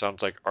in it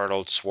sounds like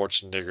Arnold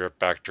Schwarzenegger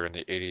back during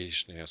the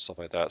 80s, stuff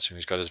like that. So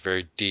he's got his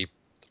very deep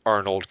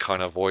Arnold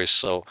kind of voice.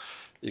 So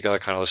you got to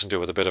kind of listen to it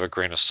with a bit of a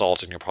grain of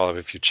salt, and you'll probably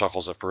have a few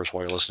chuckles at first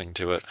while you're listening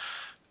to it.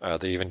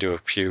 They even do a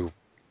few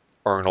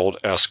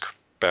Arnold-esque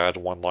bad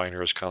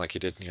one-liners, kind of like he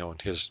did, in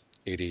his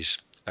 80s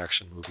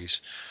action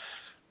movies.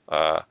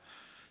 Uh,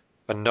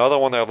 Another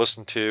one that I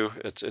listened to,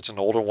 it's an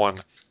older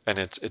one, and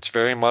it's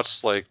very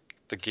much like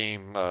the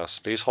game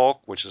Space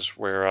Hulk, which is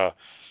where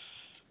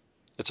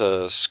it's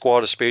a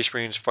squad of Space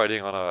Marines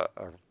fighting on a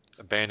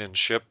abandoned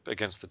ship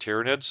against the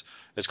Tyranids.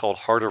 It's called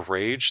Heart of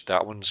Rage.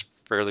 That one's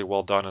fairly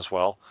well done as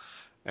well,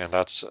 and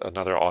that's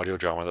another audio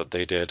drama that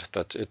they did.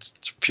 It's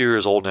a few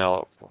years old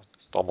now,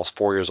 it's almost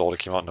 4 years old. It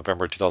came out in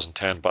November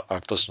 2010, but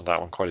I've listened to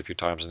that one quite a few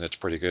times, and it's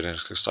pretty good and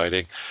it's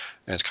exciting,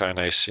 and it's kind of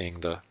nice seeing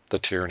the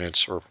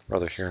Tyranids, or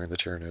rather hearing the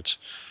Tyranids.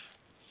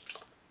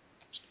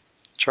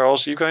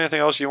 Charles, you got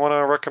anything else you want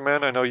to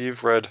recommend? I know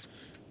you've read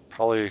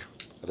probably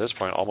at this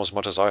point almost as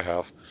much as I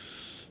have.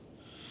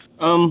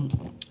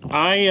 Um,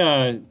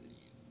 I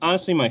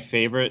honestly, my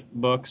favorite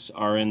books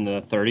are in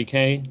the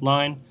 30K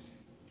line,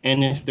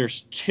 and if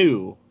there's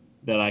two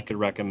that I could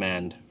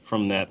recommend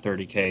from that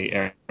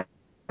 30K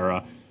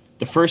era,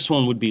 the first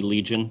one would be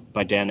Legion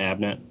by Dan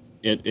Abnett.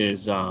 It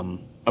is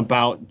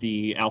about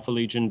the Alpha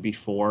Legion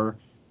before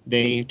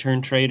they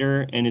turn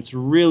traitor, and it's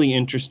really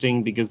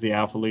interesting because the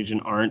Alpha Legion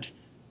aren't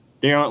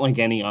like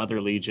any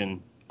other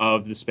Legion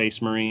of the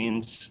Space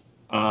Marines.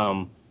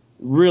 Um,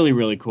 Really,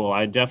 really cool.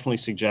 I definitely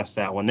suggest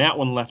that one. That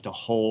one left a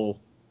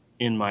hole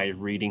in my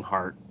reading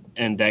heart,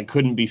 and that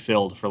couldn't be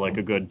filled for like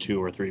a good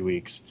 2 or 3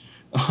 weeks.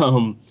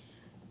 Um,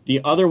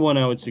 the other one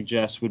I would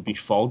suggest would be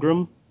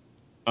Fulgrim.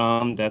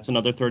 That's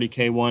another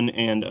 30K one,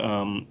 and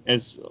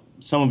as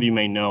some of you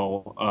may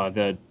know,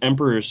 the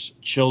Emperor's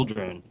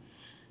children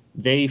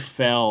they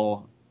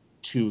fell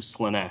to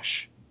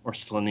Slanesh or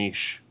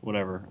Slaanesh,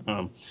 whatever.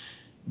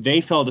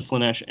 They fell to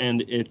Slanesh,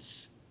 and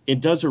it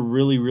does a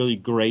really really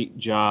great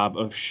job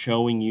of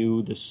showing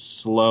you the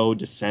slow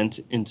descent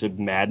into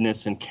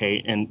madness and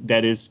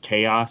that is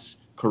chaos,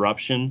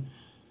 corruption.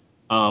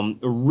 A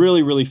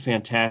really really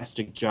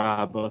fantastic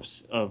job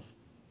of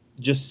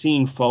just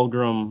seeing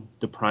Fulgrim,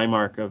 the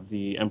Primarch of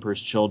the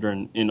Emperor's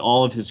Children, in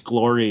all of his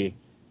glory,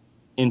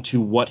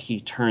 into what he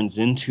turns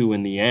into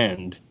in the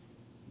end,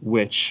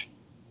 which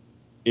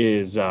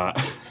is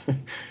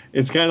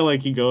it's kind of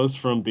like he goes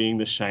from being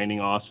the shining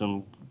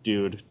awesome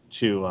dude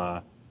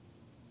to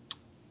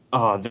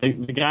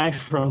the guy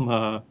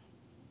from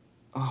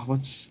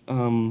what's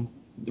the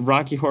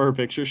Rocky Horror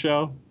Picture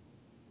Show.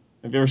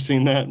 Have you ever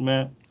seen that,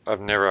 Matt?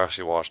 I've never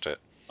actually watched it.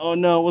 Oh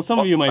no, well some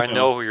of But you I might know.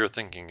 know who you're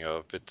thinking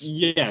of.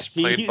 He's Yes,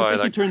 played it's by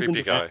like he that turns creepy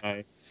into that guy.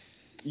 guy.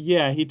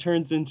 Yeah, he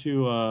turns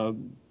into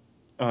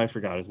I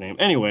forgot his name.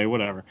 Anyway,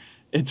 whatever.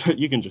 It's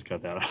you can just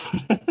cut that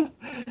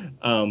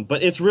out.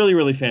 But it's really,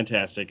 really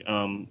fantastic.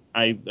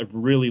 I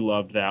really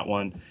loved that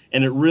one,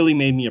 and it really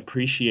made me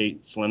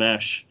appreciate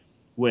Slanesh,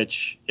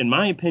 which, in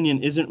my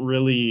opinion, isn't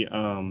really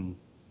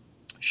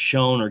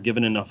shown or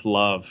given enough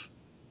love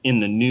in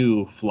the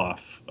new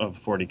fluff of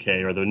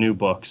 40K or the new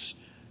books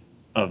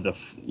of the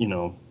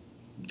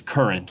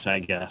current, I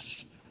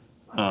guess.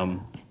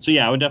 So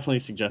yeah, I would definitely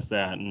suggest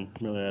that, and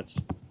really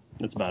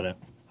that's about it.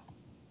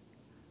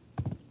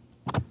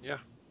 Yeah,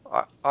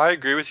 I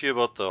agree with you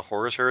about the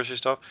Horus Heresy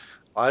stuff.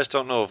 I just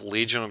don't know if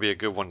Legion would be a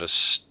good one to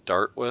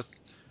start with.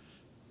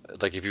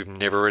 Like if you've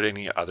never read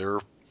any other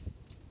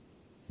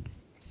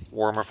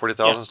Warhammer Yeah,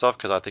 40,000 stuff,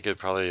 because I think it'd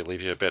probably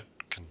leave you a bit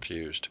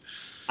confused.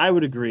 I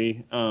would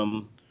agree.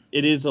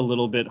 It is a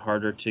little bit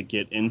harder to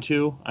get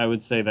into. I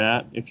would say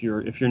that if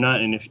you're not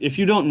and if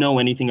you don't know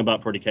anything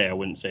about 40K, I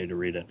wouldn't say to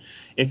read it.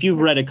 If you've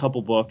read a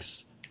couple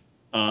books,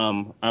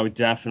 I would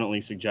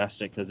definitely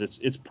suggest it because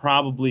it's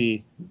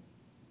probably,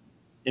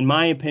 in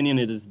my opinion,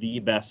 it is the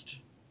best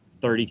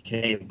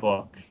 30K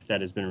book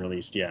that has been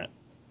released yet.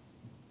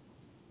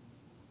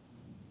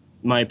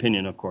 My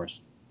opinion, of course.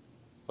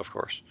 Of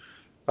course.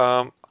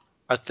 Um,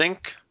 I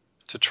think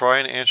to try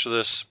and answer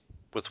this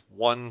with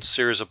one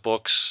series of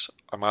books,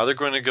 I'm either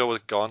going to go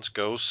with Gaunt's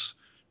Ghosts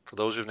for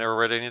those who've never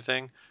read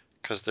anything,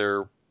 because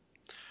they're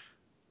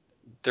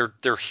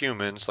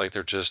humans, like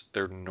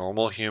they're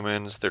normal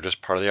humans. They're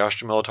just part of the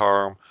Astra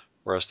Militarum,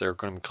 whereas they're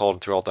going to be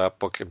called throughout that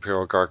book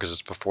Imperial Guard because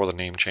it's before the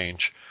name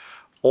change.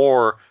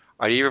 Or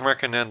I'd even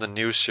recommend the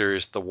new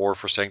series, The War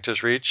for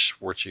Sanctus Reach,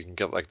 which you can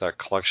get like that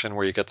collection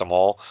where you get them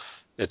all.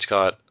 It's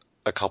got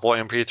a couple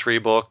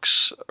MP3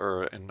 books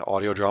or and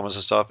audio dramas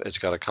and stuff. It's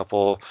got a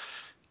couple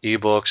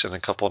ebooks and a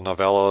couple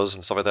novellas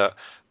and stuff like that.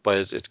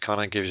 But it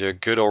kind of gives you a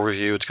good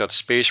overview. It's got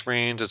Space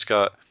Marines, it's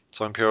got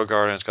some Imperial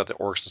Guard, and it's got the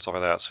orcs and stuff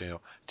like that.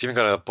 So it's even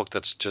got a book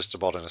that's just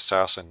about an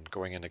assassin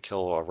going in to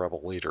kill a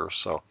rebel leader.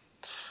 So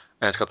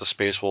and it's got the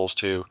Space Wolves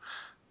too.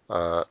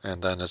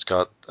 And then it's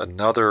got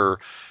another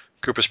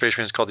group of Space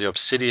Marines called the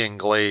Obsidian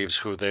Glaives,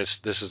 who this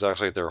is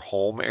actually their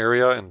home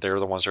area, and they're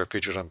the ones that are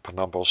featured on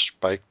Penumbral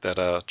Spike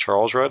that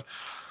Charles read.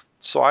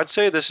 So I'd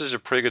say this is a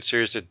pretty good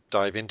series to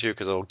dive into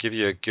because it'll give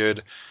you a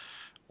good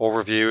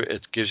overview.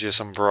 It gives you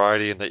some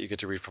variety in that you get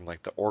to read from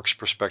like the Orcs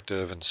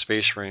perspective and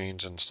Space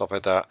Marines and stuff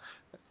like that.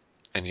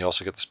 And you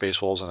also get the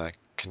Space Wolves, and I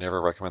can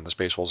never recommend the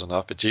Space Wolves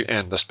enough.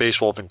 And the Space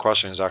Wolf in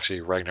question is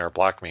actually Ragnar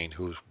Blackmane,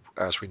 who,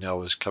 as we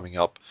know, is coming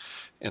up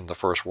in the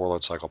first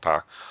Warlord Cycle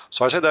pack.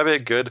 So I'd say that'd be a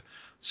good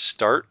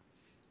start.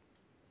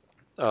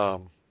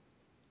 Um,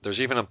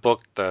 there's even a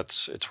book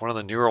it's one of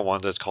the newer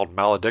ones that's called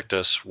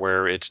Maledictus,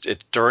 where it's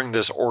during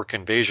this orc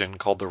invasion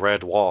called the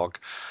Red Wog,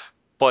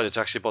 but it's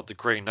actually about the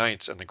Grey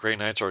Knights, and the Grey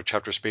Knights are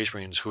chapter Space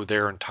Marines who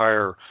their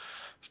entire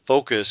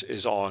focus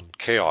is on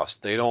chaos.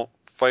 They don't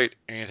fight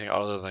anything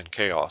other than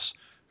chaos,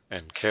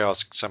 and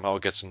chaos somehow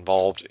gets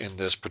involved in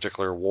this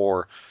particular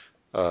war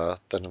that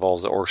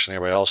involves the orcs and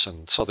everybody else,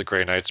 and so the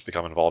Grey Knights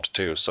become involved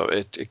too. So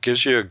it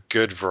gives you a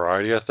good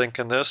variety, I think,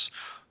 in this.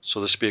 So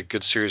this would be a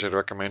good series I'd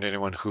recommend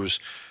anyone who's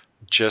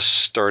just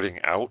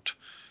starting out,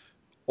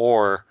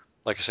 or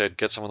like I said,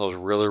 get some of those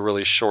really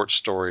really short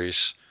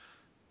stories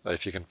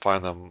if you can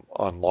find them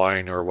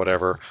online or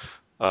whatever.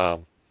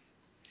 Um,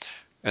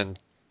 and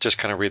just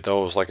kind of read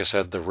those. Like I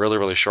said, the really,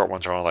 really short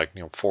ones are on like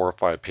 4 or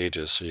 5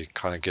 pages, so you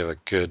kind of give a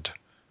good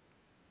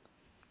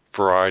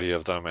variety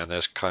of them and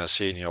just kind of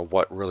see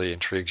what really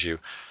intrigues you.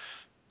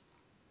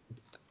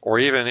 Or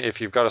even if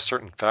you've got a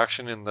certain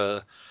faction in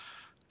the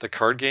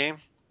card game,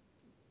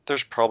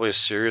 there's probably a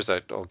series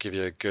that will give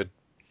you a good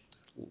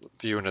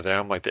view into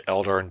them. Like the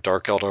Eldar and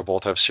Dark Eldar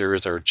both have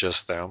series that are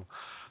just them,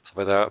 stuff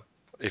like that.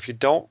 If you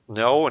don't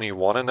know and you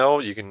want to know,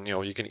 you can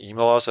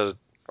email us at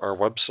our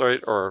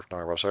website, or not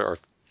our website, our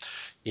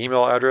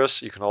email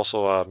address. You can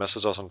also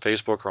message us on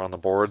Facebook or on the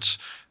boards.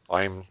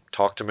 I'm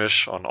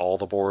Talktamish on all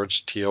the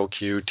boards,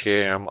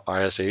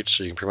 TOQTAMISH,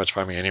 so you can pretty much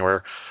find me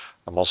anywhere.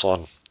 I'm also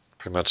on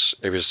pretty much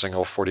every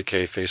single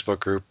 40K Facebook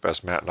group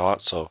as Matt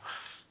Knott, so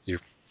you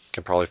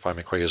can probably find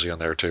me quite easily on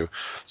there too.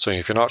 So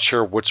if you're not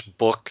sure which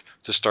book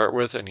to start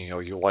with and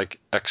you like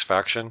X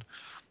faction,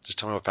 just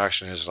tell me what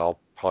faction it is and I'll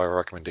probably have a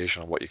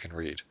recommendation on what you can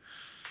read.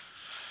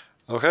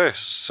 Okay,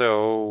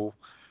 so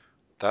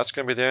that's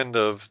going to be the end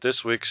of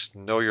this week's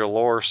Know Your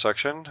Lore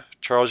section.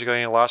 Charles, you got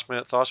any last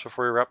minute thoughts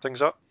before we wrap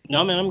things up?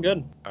 No, man, I'm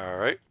good. All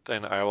right,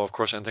 then I will of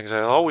course end things as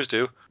I always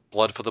do.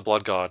 Blood for the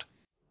Blood God.